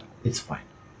 If not, it's fine.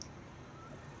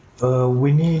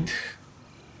 We need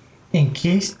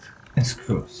encased and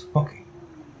screws. Okay.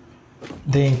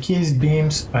 The encased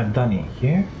beams are done in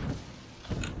here.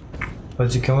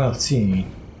 As you can well see,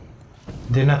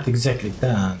 they're not exactly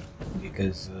done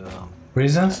because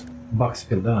reasons. Box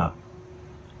filled up.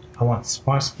 I want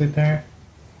spark splitter.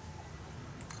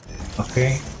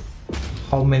 Okay.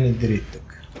 How many did it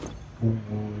took?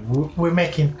 We're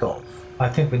making 12. I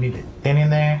think we needed 10 in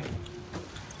there.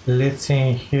 Let's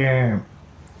see here.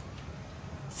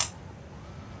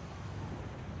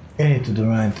 Any to the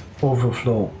right,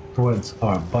 overflow towards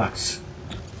our box.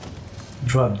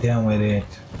 Drop down with it.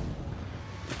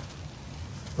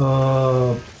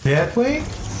 That way,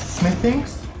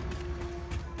 methinks.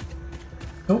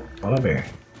 Oh, polar bear.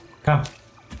 Come.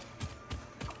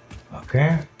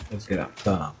 Okay, let's get up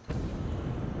top.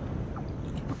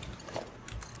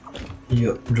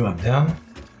 You drop down.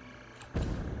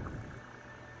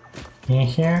 In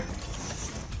here.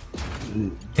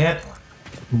 That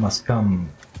one must come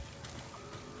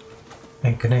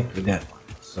and connect with that one.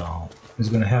 So it's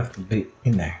gonna have to be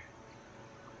in there.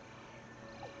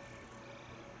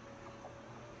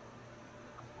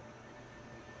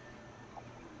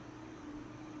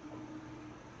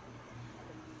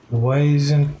 Why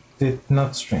isn't it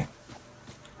not string?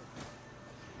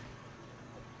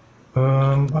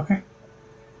 Okay.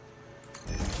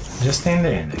 Just stay in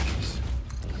there in that case.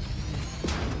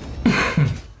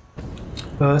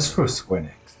 Screws were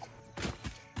next.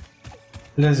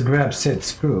 Let's grab set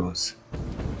screws.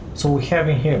 So we have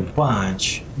in here a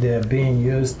bunch that are being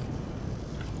used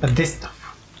at this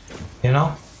stuff, you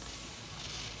know?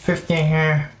 15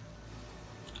 here,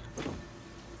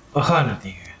 100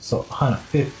 here, so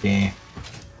 150.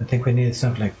 I think we need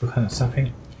something like 200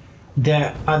 something.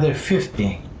 There are other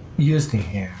 50 used in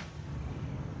here.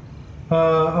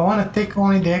 I want to take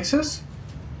only the excess.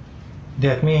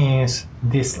 That means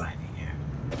this line in here.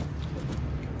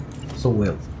 So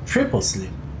we'll triple split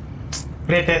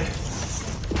it,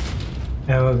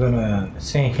 and we're gonna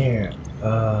say here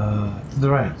to the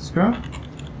right screw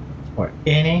or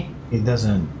any. It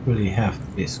doesn't really have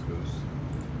to be screws.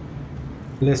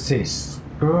 Let's say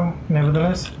screw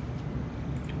nevertheless,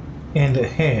 and the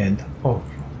head overflow.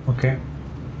 Okay.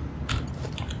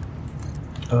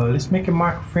 Let's make it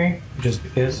mark free just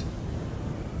because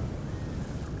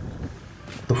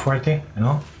 240, you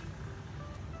know.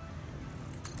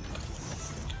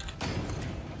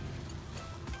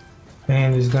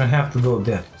 And it's gonna have to go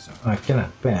that, so I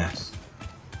cannot pass.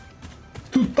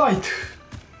 Too tight.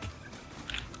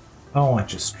 I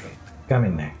want you straight. Come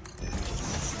in there.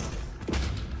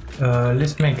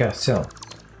 Let's make ourselves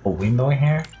a window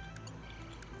here.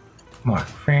 Mark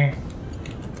free.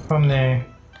 From there.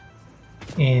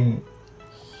 In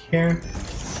here.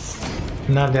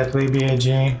 Not that way,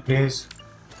 BAG, please.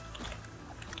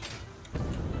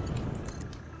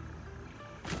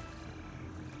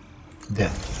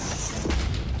 That.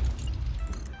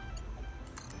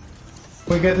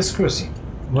 We got the screws in.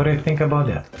 What do you think about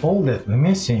that? All that we're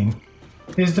missing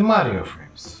is the Mario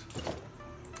frames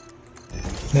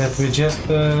that we're just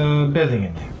building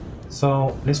in there.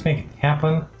 So let's make it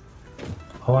happen.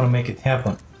 I want to make it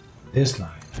happen this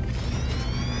line,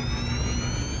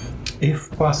 if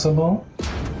possible.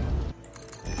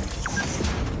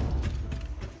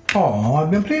 Oh,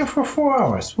 I've been playing for 4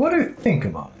 hours. What do you think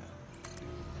about it?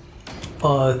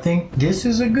 I think this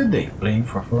is a good day, playing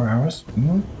for 4 hours.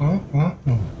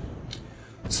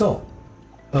 So,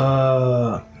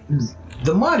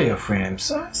 the Mario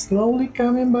frames are slowly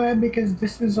coming by because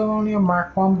this is only a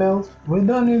Mark 1 build. We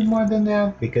don't need more than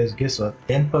that because guess what?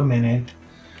 10 per minute.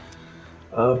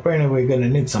 Apparently we're gonna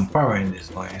need some power in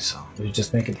this line, so we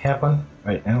just make it happen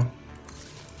right now.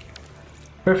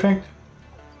 Perfect.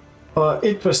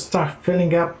 It will start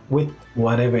filling up with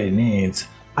whatever it needs.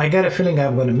 I got a feeling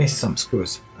I'm gonna miss some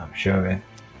screws, I'm sure of it.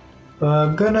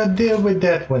 Gonna deal with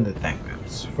that when the time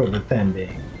comes. For the time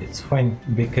being, it's fine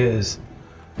because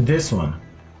this one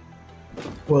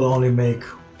will only make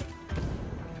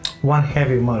one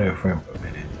heavy Mario frame per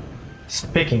minute.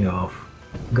 Speaking of,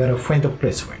 gotta find a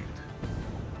place for it.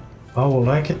 I would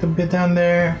like it to be down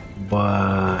there,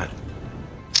 but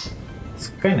it's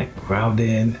kind of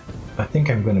crowded. I think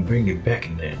I'm gonna bring it back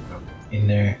in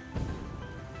there.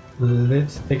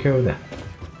 Let's take care of that.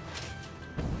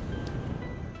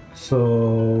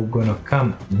 So gonna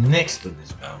come next to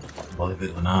this belt, believe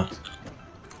it or not.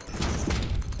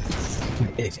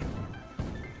 Easy.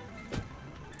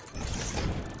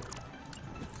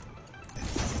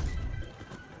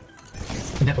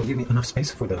 And that will give me enough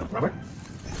space for the rubber.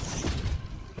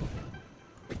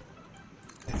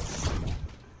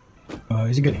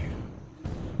 Is it good here?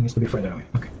 It needs to be further away.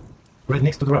 Okay. Right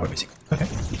next to the rubber, basically. Okay.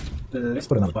 Let's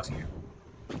put another box in here.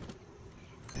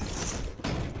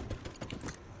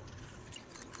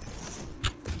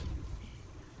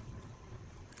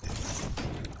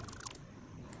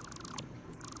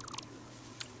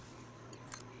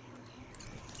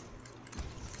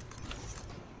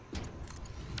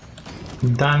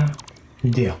 Done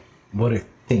deal. What do you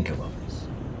think about this?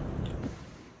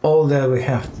 All that we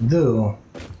have to do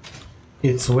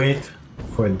is wait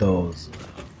for those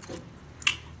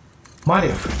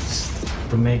Mario frames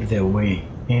to make their way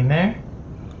in there,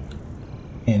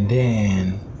 and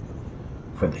then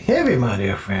for the heavy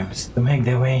Mario frames to make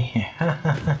their way here.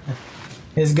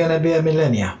 It's gonna be a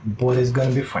millennia, but it's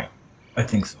gonna be fine. I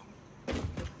think so.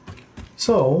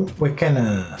 So we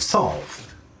kinda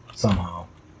solved somehow.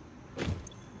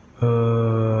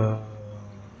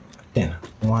 10.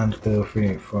 1, 2,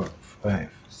 3, 4, 5,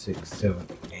 6, 7,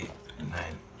 8,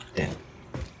 9, 10.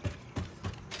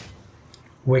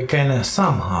 We kinda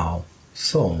somehow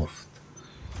solved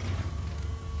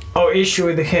our issue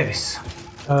with the heavies.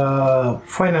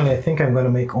 Finally, I think I'm gonna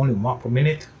make only 1 per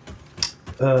minute.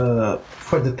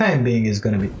 For the time being, it's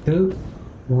gonna be 2.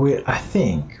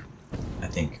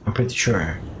 I'm pretty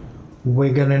sure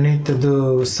we're gonna need to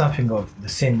do something of the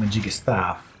same jiggy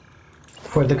stuff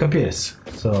for the computers.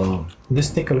 So let's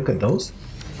take a look at those.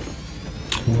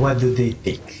 What do they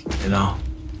take, you know?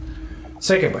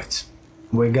 Circuit boards,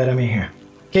 we got them in here.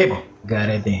 Cable, got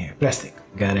it in here. Plastic,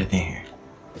 got it in here.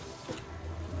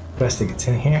 Plastic, it's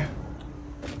in here.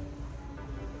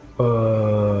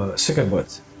 Circuit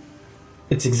boards,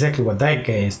 it's exactly what that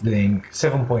guy is doing,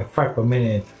 7.5 per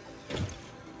minute.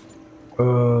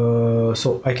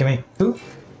 So I can make 2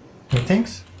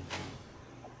 things.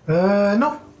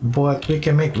 No, but we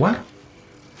can make 1.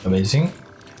 Amazing.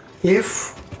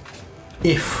 If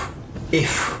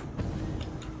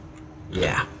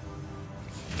yeah,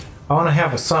 I want to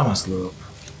have a Summers loop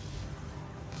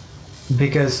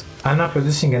because I'm not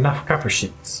producing enough copper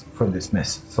sheets for this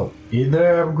mess. So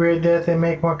either upgrade that and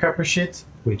make more copper sheets,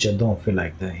 which I don't feel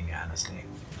like doing honestly,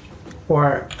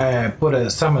 or put a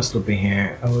Summers loop in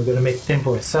here and we're gonna make 10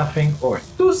 point something, or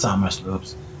 2 Summers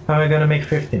loops and we're gonna make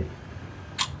 15.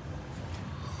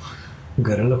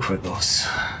 Gotta look for those.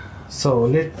 So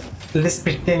let's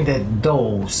pretend that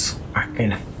those are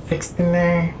kind of fixed in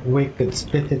there. We could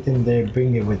split it in there,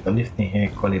 bring it with the lift in here,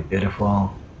 call it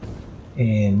beautiful,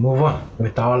 and move on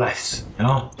with our lives, you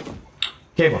know?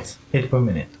 Cables, 8 per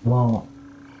minute. Well,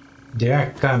 they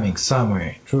are coming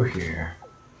somewhere through here,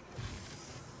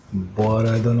 but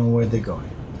I don't know where they're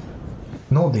going.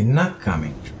 No, they're not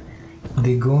coming through here.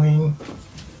 They're going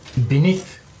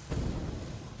beneath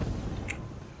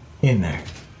in there.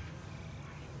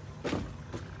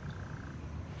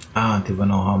 I don't even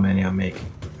know how many I'm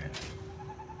making per minute.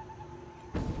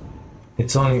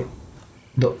 It's only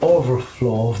the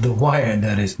overflow of the wire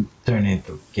that is turned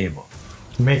into cable.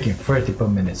 I'm making 30 per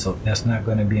minute, so that's not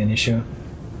going to be an issue.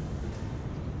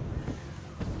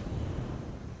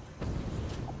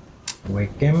 We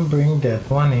can bring that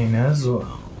one in as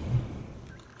well.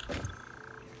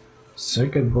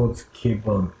 Circuit boards,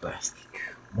 cable, and plastic.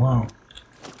 Wow.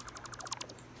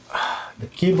 The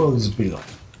cable is below.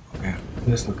 Okay,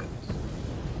 let's look at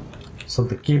this. So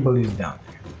the cable is down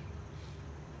there.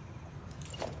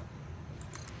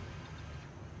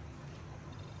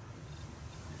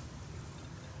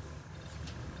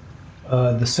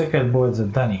 The circuit boards are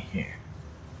done in here.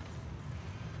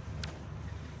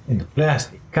 And the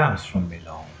plastic comes from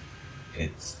below.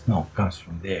 Comes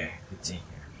from there. It's in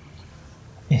here.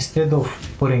 Instead of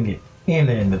putting it in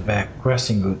there in the back,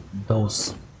 crossing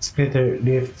those splitter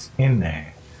lifts in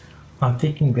there, I'm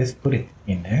thinking let's put it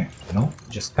in there, you know,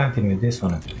 just continue this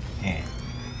one until the end.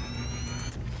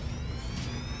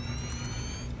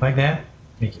 Like that,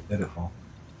 make it beautiful.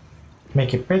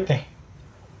 Make it pretty.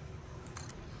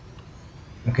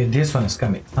 Okay, this one is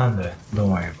coming under, don't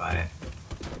worry about it.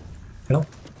 You know?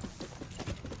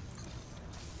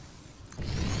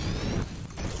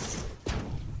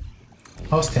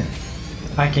 Austin,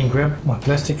 I can grab my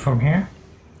plastic from here.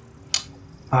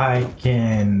 I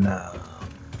can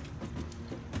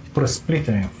put a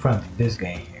splitter in front of this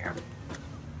guy here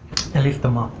and lift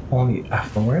them up only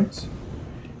afterwards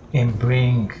and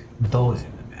bring those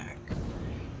in the back,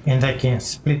 and I can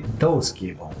split those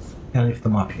cables and lift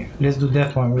them up here. Let's do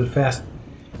that one real fast,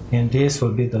 and this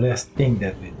will be the last thing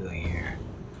that we're doing here.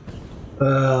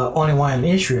 Only one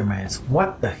issue remains.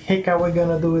 What the heck are we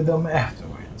gonna do with them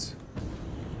afterwards?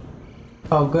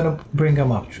 I'm gonna bring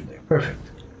them up through there. Perfect.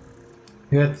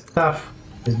 Good stuff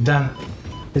is done.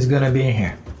 It's gonna be in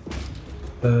here.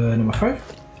 Number 5.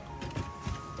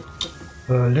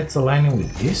 Let's align it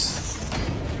with this.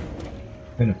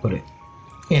 I'm gonna put it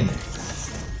in there.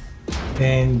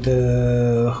 And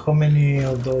how many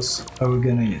of those are we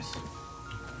gonna use?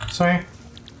 Sorry.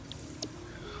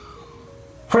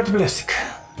 For the plastic,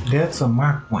 that's a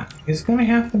Mark 1. It's gonna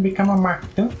have to become a Mark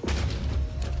 2,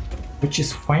 which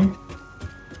is fine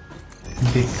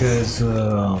because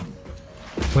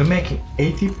we're making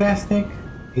 80 plastic.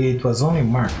 It was only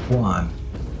Mark 1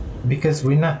 because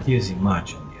we're not using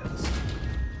much on the other side.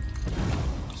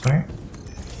 Sorry.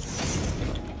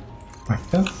 Mark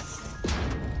 2.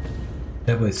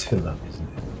 That way it's filled up, isn't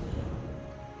it?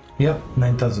 Yep,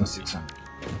 9,600.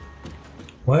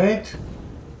 Wait.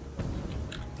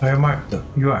 Are you Mark 2?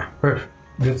 You are. Perfect.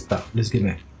 Good stuff. Let's get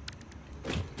back.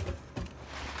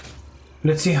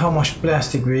 Let's see how much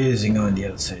plastic we're using on the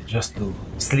other side just to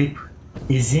sleep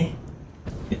easy.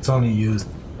 It's only used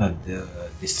at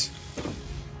this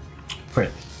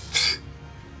thread.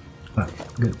 Okay,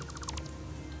 good.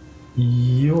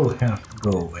 You will have to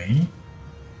go away.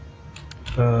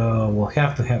 We'll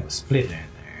have to have a splitter in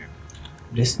there.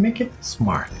 Let's make it a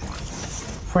smart one.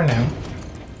 For now.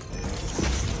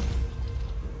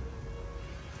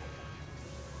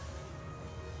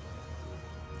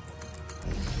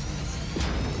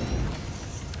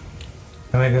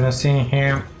 And we're gonna see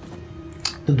here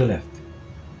to the left,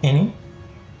 any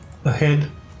ahead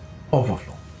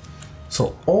overflow.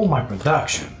 So all my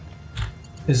production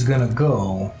is gonna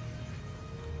go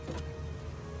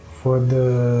for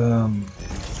the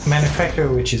manufacturer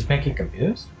which is making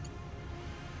computers.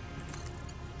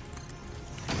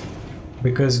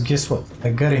 Because guess what?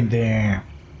 I got in there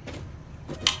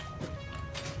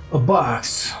a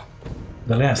box,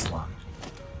 the last one,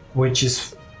 which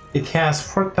is, it has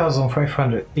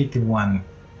 4,581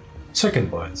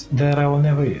 circuit boards that I will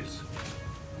never use.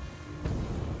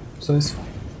 So it's fine,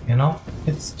 you know,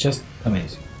 it's just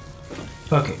amazing.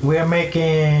 Okay, we are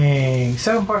making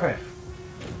 7.5.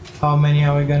 How many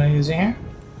are we gonna use in here?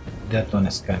 That one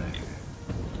is kind of,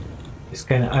 it's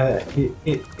kind of,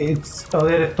 it's a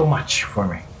little too much for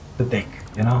me to take,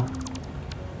 you know.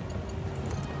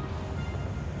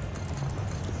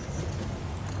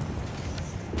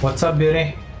 What's up,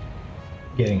 beauty?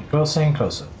 Getting closer and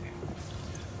closer.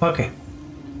 Okay.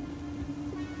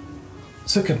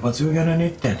 Circuit boards we're gonna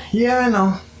need 10. Yeah, I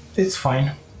know. It's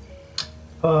fine.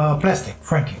 Plastic,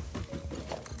 franking.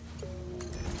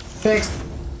 Fixed.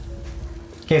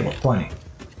 Cable, 20.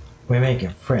 We're making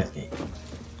fret gate.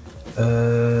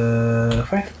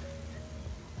 5.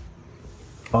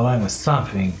 Align with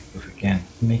something if we can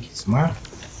make it smart.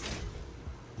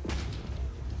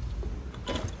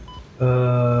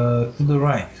 To the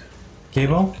right.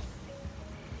 Cable.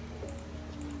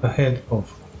 Ahead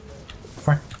of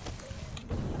front.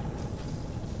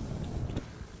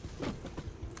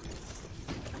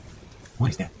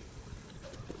 What is that?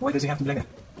 Why does he have to be like that?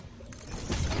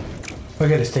 We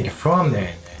gotta take it from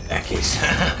there in that case.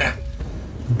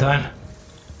 Done.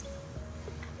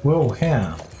 We'll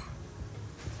have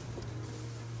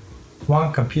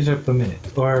 1 computer per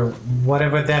minute, or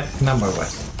whatever that number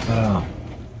was. I don't know.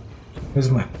 Where's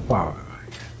my power?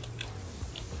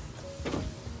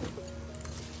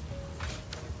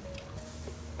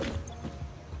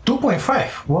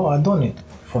 .5. Well, I don't need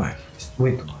 5. It's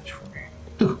way too much for me.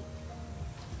 2.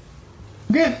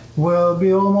 Good. We'll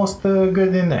be almost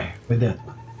good in there with that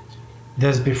one.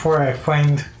 That's before I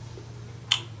find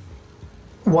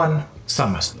 1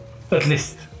 summer slope. At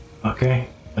least. Okay?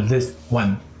 At least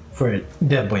 1 for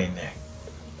that boy in there.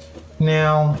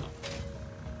 Now,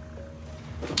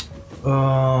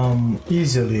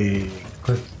 easily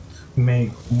could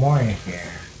make more in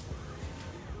here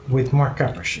with more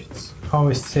copper sheets. How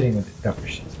is sitting with the copper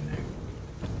sheets in there?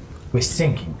 We're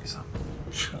sinking some.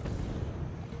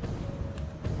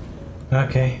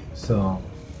 Okay, so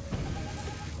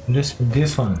let's put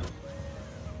this one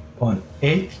on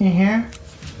 8 in here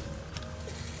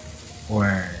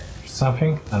or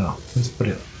something. I don't know. Let's put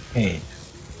it on 8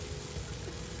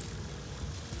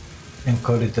 and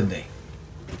call it a day.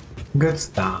 Good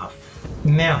stuff.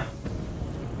 Now,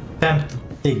 time to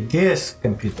take this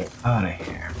computer out of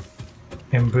here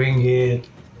and bring it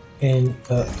in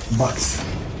a box.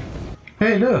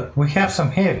 Hey, look, we have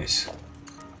some heavies.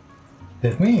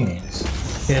 That means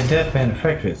that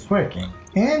manufacturer is working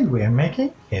and we are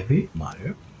making heavy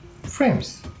modular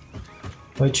frames,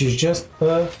 which is just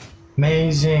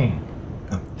amazing.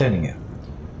 I'm telling you.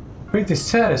 Pretty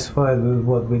satisfied with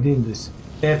what we did this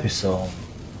episode.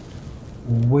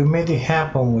 We made it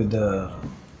happen with the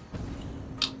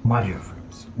modular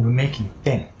frames. We're making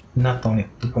 10, not only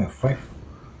 2.5.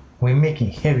 We're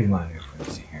making heavy modular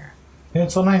frames in here. And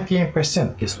it's on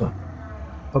 98%, guess what?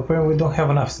 Apparently we don't have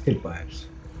enough steel pipes.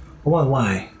 Well,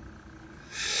 why?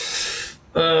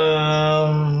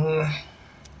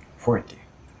 40.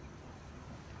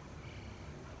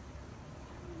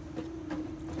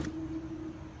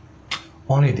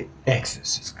 Only the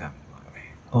excess is coming my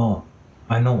way. Oh,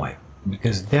 I know why.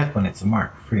 Because that one it's a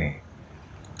Mark III.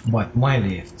 But my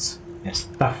lifts and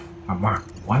stuff are Mark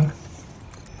 1.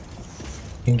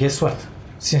 And guess what?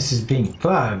 Since it's being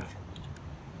plugged,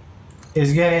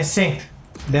 it's getting synced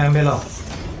down below.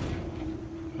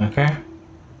 Okay?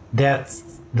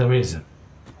 That's the reason.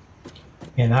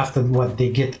 And after what they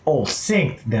get all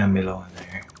synced down below in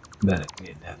there, better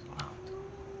clear that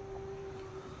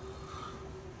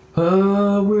one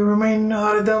out. We remain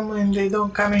out of them and they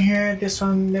don't come in here. This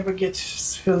one never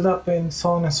gets filled up and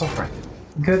so on and so forth.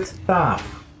 Good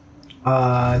stuff.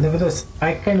 Nevertheless,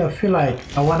 I kind of feel like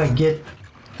I want to get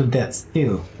to that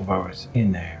steel of ours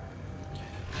in there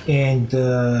and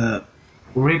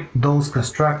rip those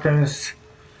constructors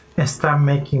and start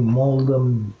making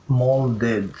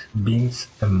molded beams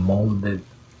and molded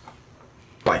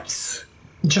pipes,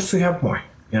 just to have more,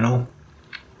 you know.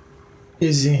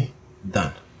 Easy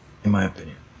done, in my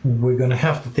opinion. We're gonna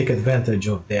have to take advantage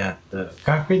of that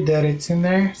concrete that it's in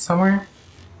there somewhere,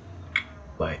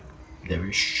 like there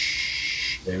is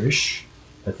bearish.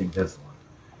 I think that's the one.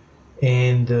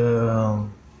 And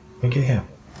make it happen.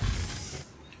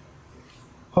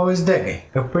 How is that guy?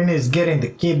 Apparently is getting the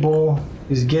cable,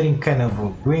 is getting kind of a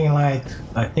green light.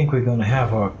 I think we're gonna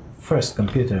have our first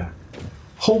computer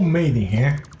homemade in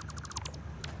here.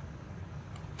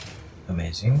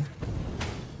 Amazing.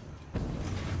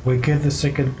 We get the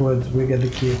circuit board, we get the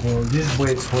cable, this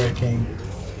board's working.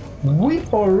 We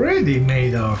already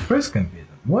made our first computer.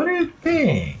 What do you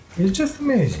think? It's just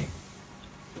amazing.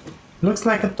 Looks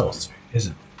like a toaster,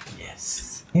 isn't it?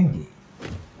 Yes, indeed.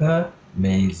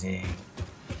 Amazing.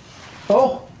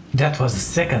 Oh, that was the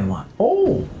second one.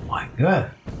 Oh my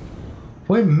god.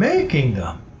 We're making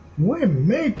them. We're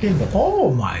making them.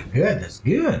 Oh my god, that's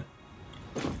good.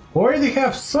 Already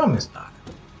have some stock.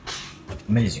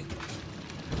 Amazing.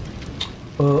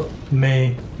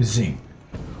 Amazing.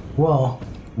 Well,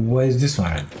 where is this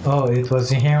one? Oh, it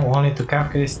was in here only to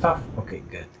calculate stuff? Okay,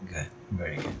 good, good,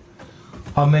 very good.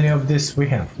 How many of this we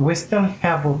have? We still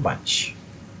have a bunch.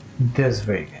 That's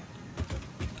very good.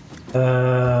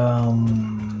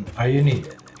 Are you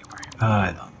needed anywhere?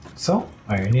 I don't think so.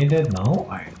 Are you needed? No.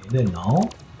 Are you needed? No.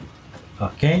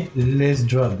 Okay, let's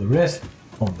drop the rest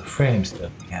of the frames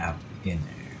that we have in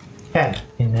there. Had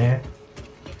in there.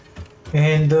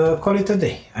 And call it a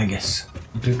day, I guess.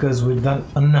 Because we've done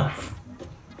enough.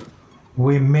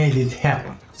 We made it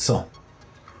happen. So,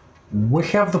 we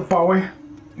have the power.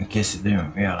 In case you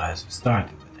didn't realize, we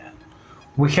started with that.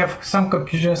 We have some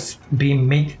computers being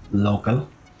made local.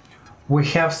 We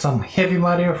have some heavy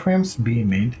modular frames being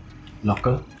made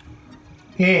local.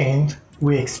 And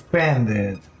we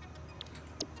expanded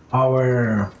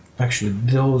our... Actually,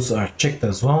 those are checked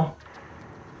as well.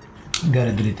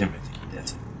 Gotta delete everything.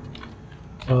 That's it.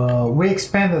 We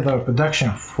expanded our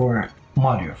production for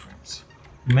modular frames.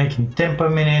 Making 10 per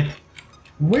minute.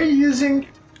 We're using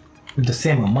the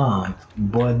same amount,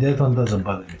 but that one doesn't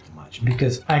bother me too much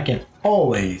because I can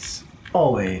always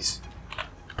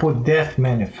put that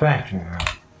manufacturer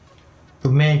to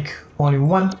make only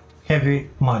one heavy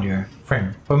modular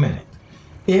frame per minute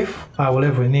if I will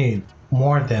ever need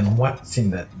more than what's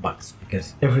in that box,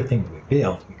 because everything we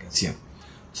build we consume.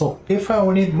 So if I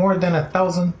will need more than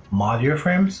 1,000 modular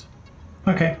frames,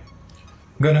 okay,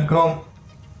 gonna go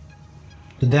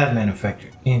to that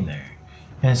manufacturer in there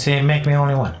and say make me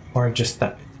only one, or just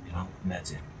stop it, you know, and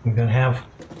that's it. We're gonna have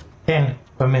 10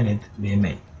 per minute being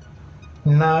made.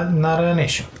 Not an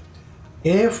issue.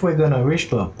 If we're gonna reach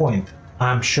to a point,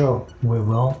 I'm sure we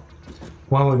will,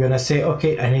 when we're gonna say,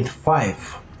 okay, I need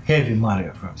 5 heavy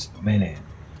modular frames per minute.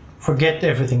 Forget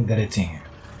everything that it's in here.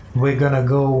 We're gonna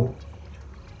go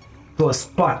to a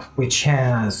spot which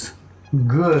has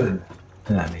good,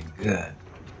 and I mean good,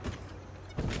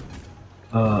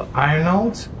 iron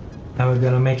nodes, and we're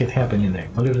gonna make it happen in there.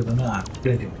 Believe it or not,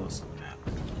 plenty of those.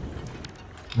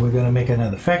 We're gonna make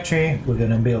another factory. We're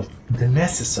gonna build the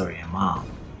necessary amount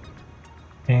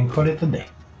and call it a day.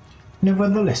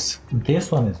 Nevertheless,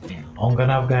 this one has been long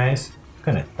enough, guys.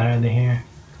 Kinda tired in here.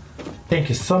 Thank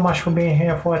you so much for being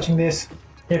here, for watching this.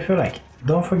 If you like it,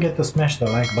 don't forget to smash the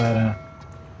like button.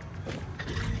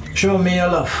 Show me your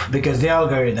love, because the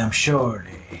algorithm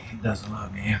surely doesn't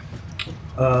love me.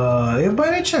 If by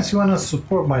any chance you wanna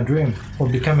support my dream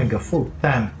of becoming a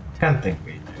full-time content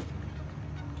creator,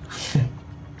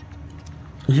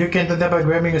 you can do that by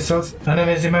grabbing yourself an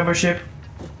amazing membership.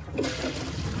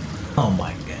 Oh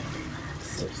my god,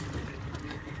 so stupid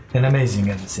and amazing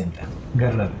at the same time.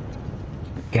 Gotta love it.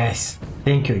 Guys,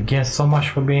 thank you again so much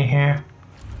for being here.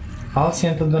 I'll see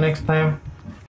you until the next time.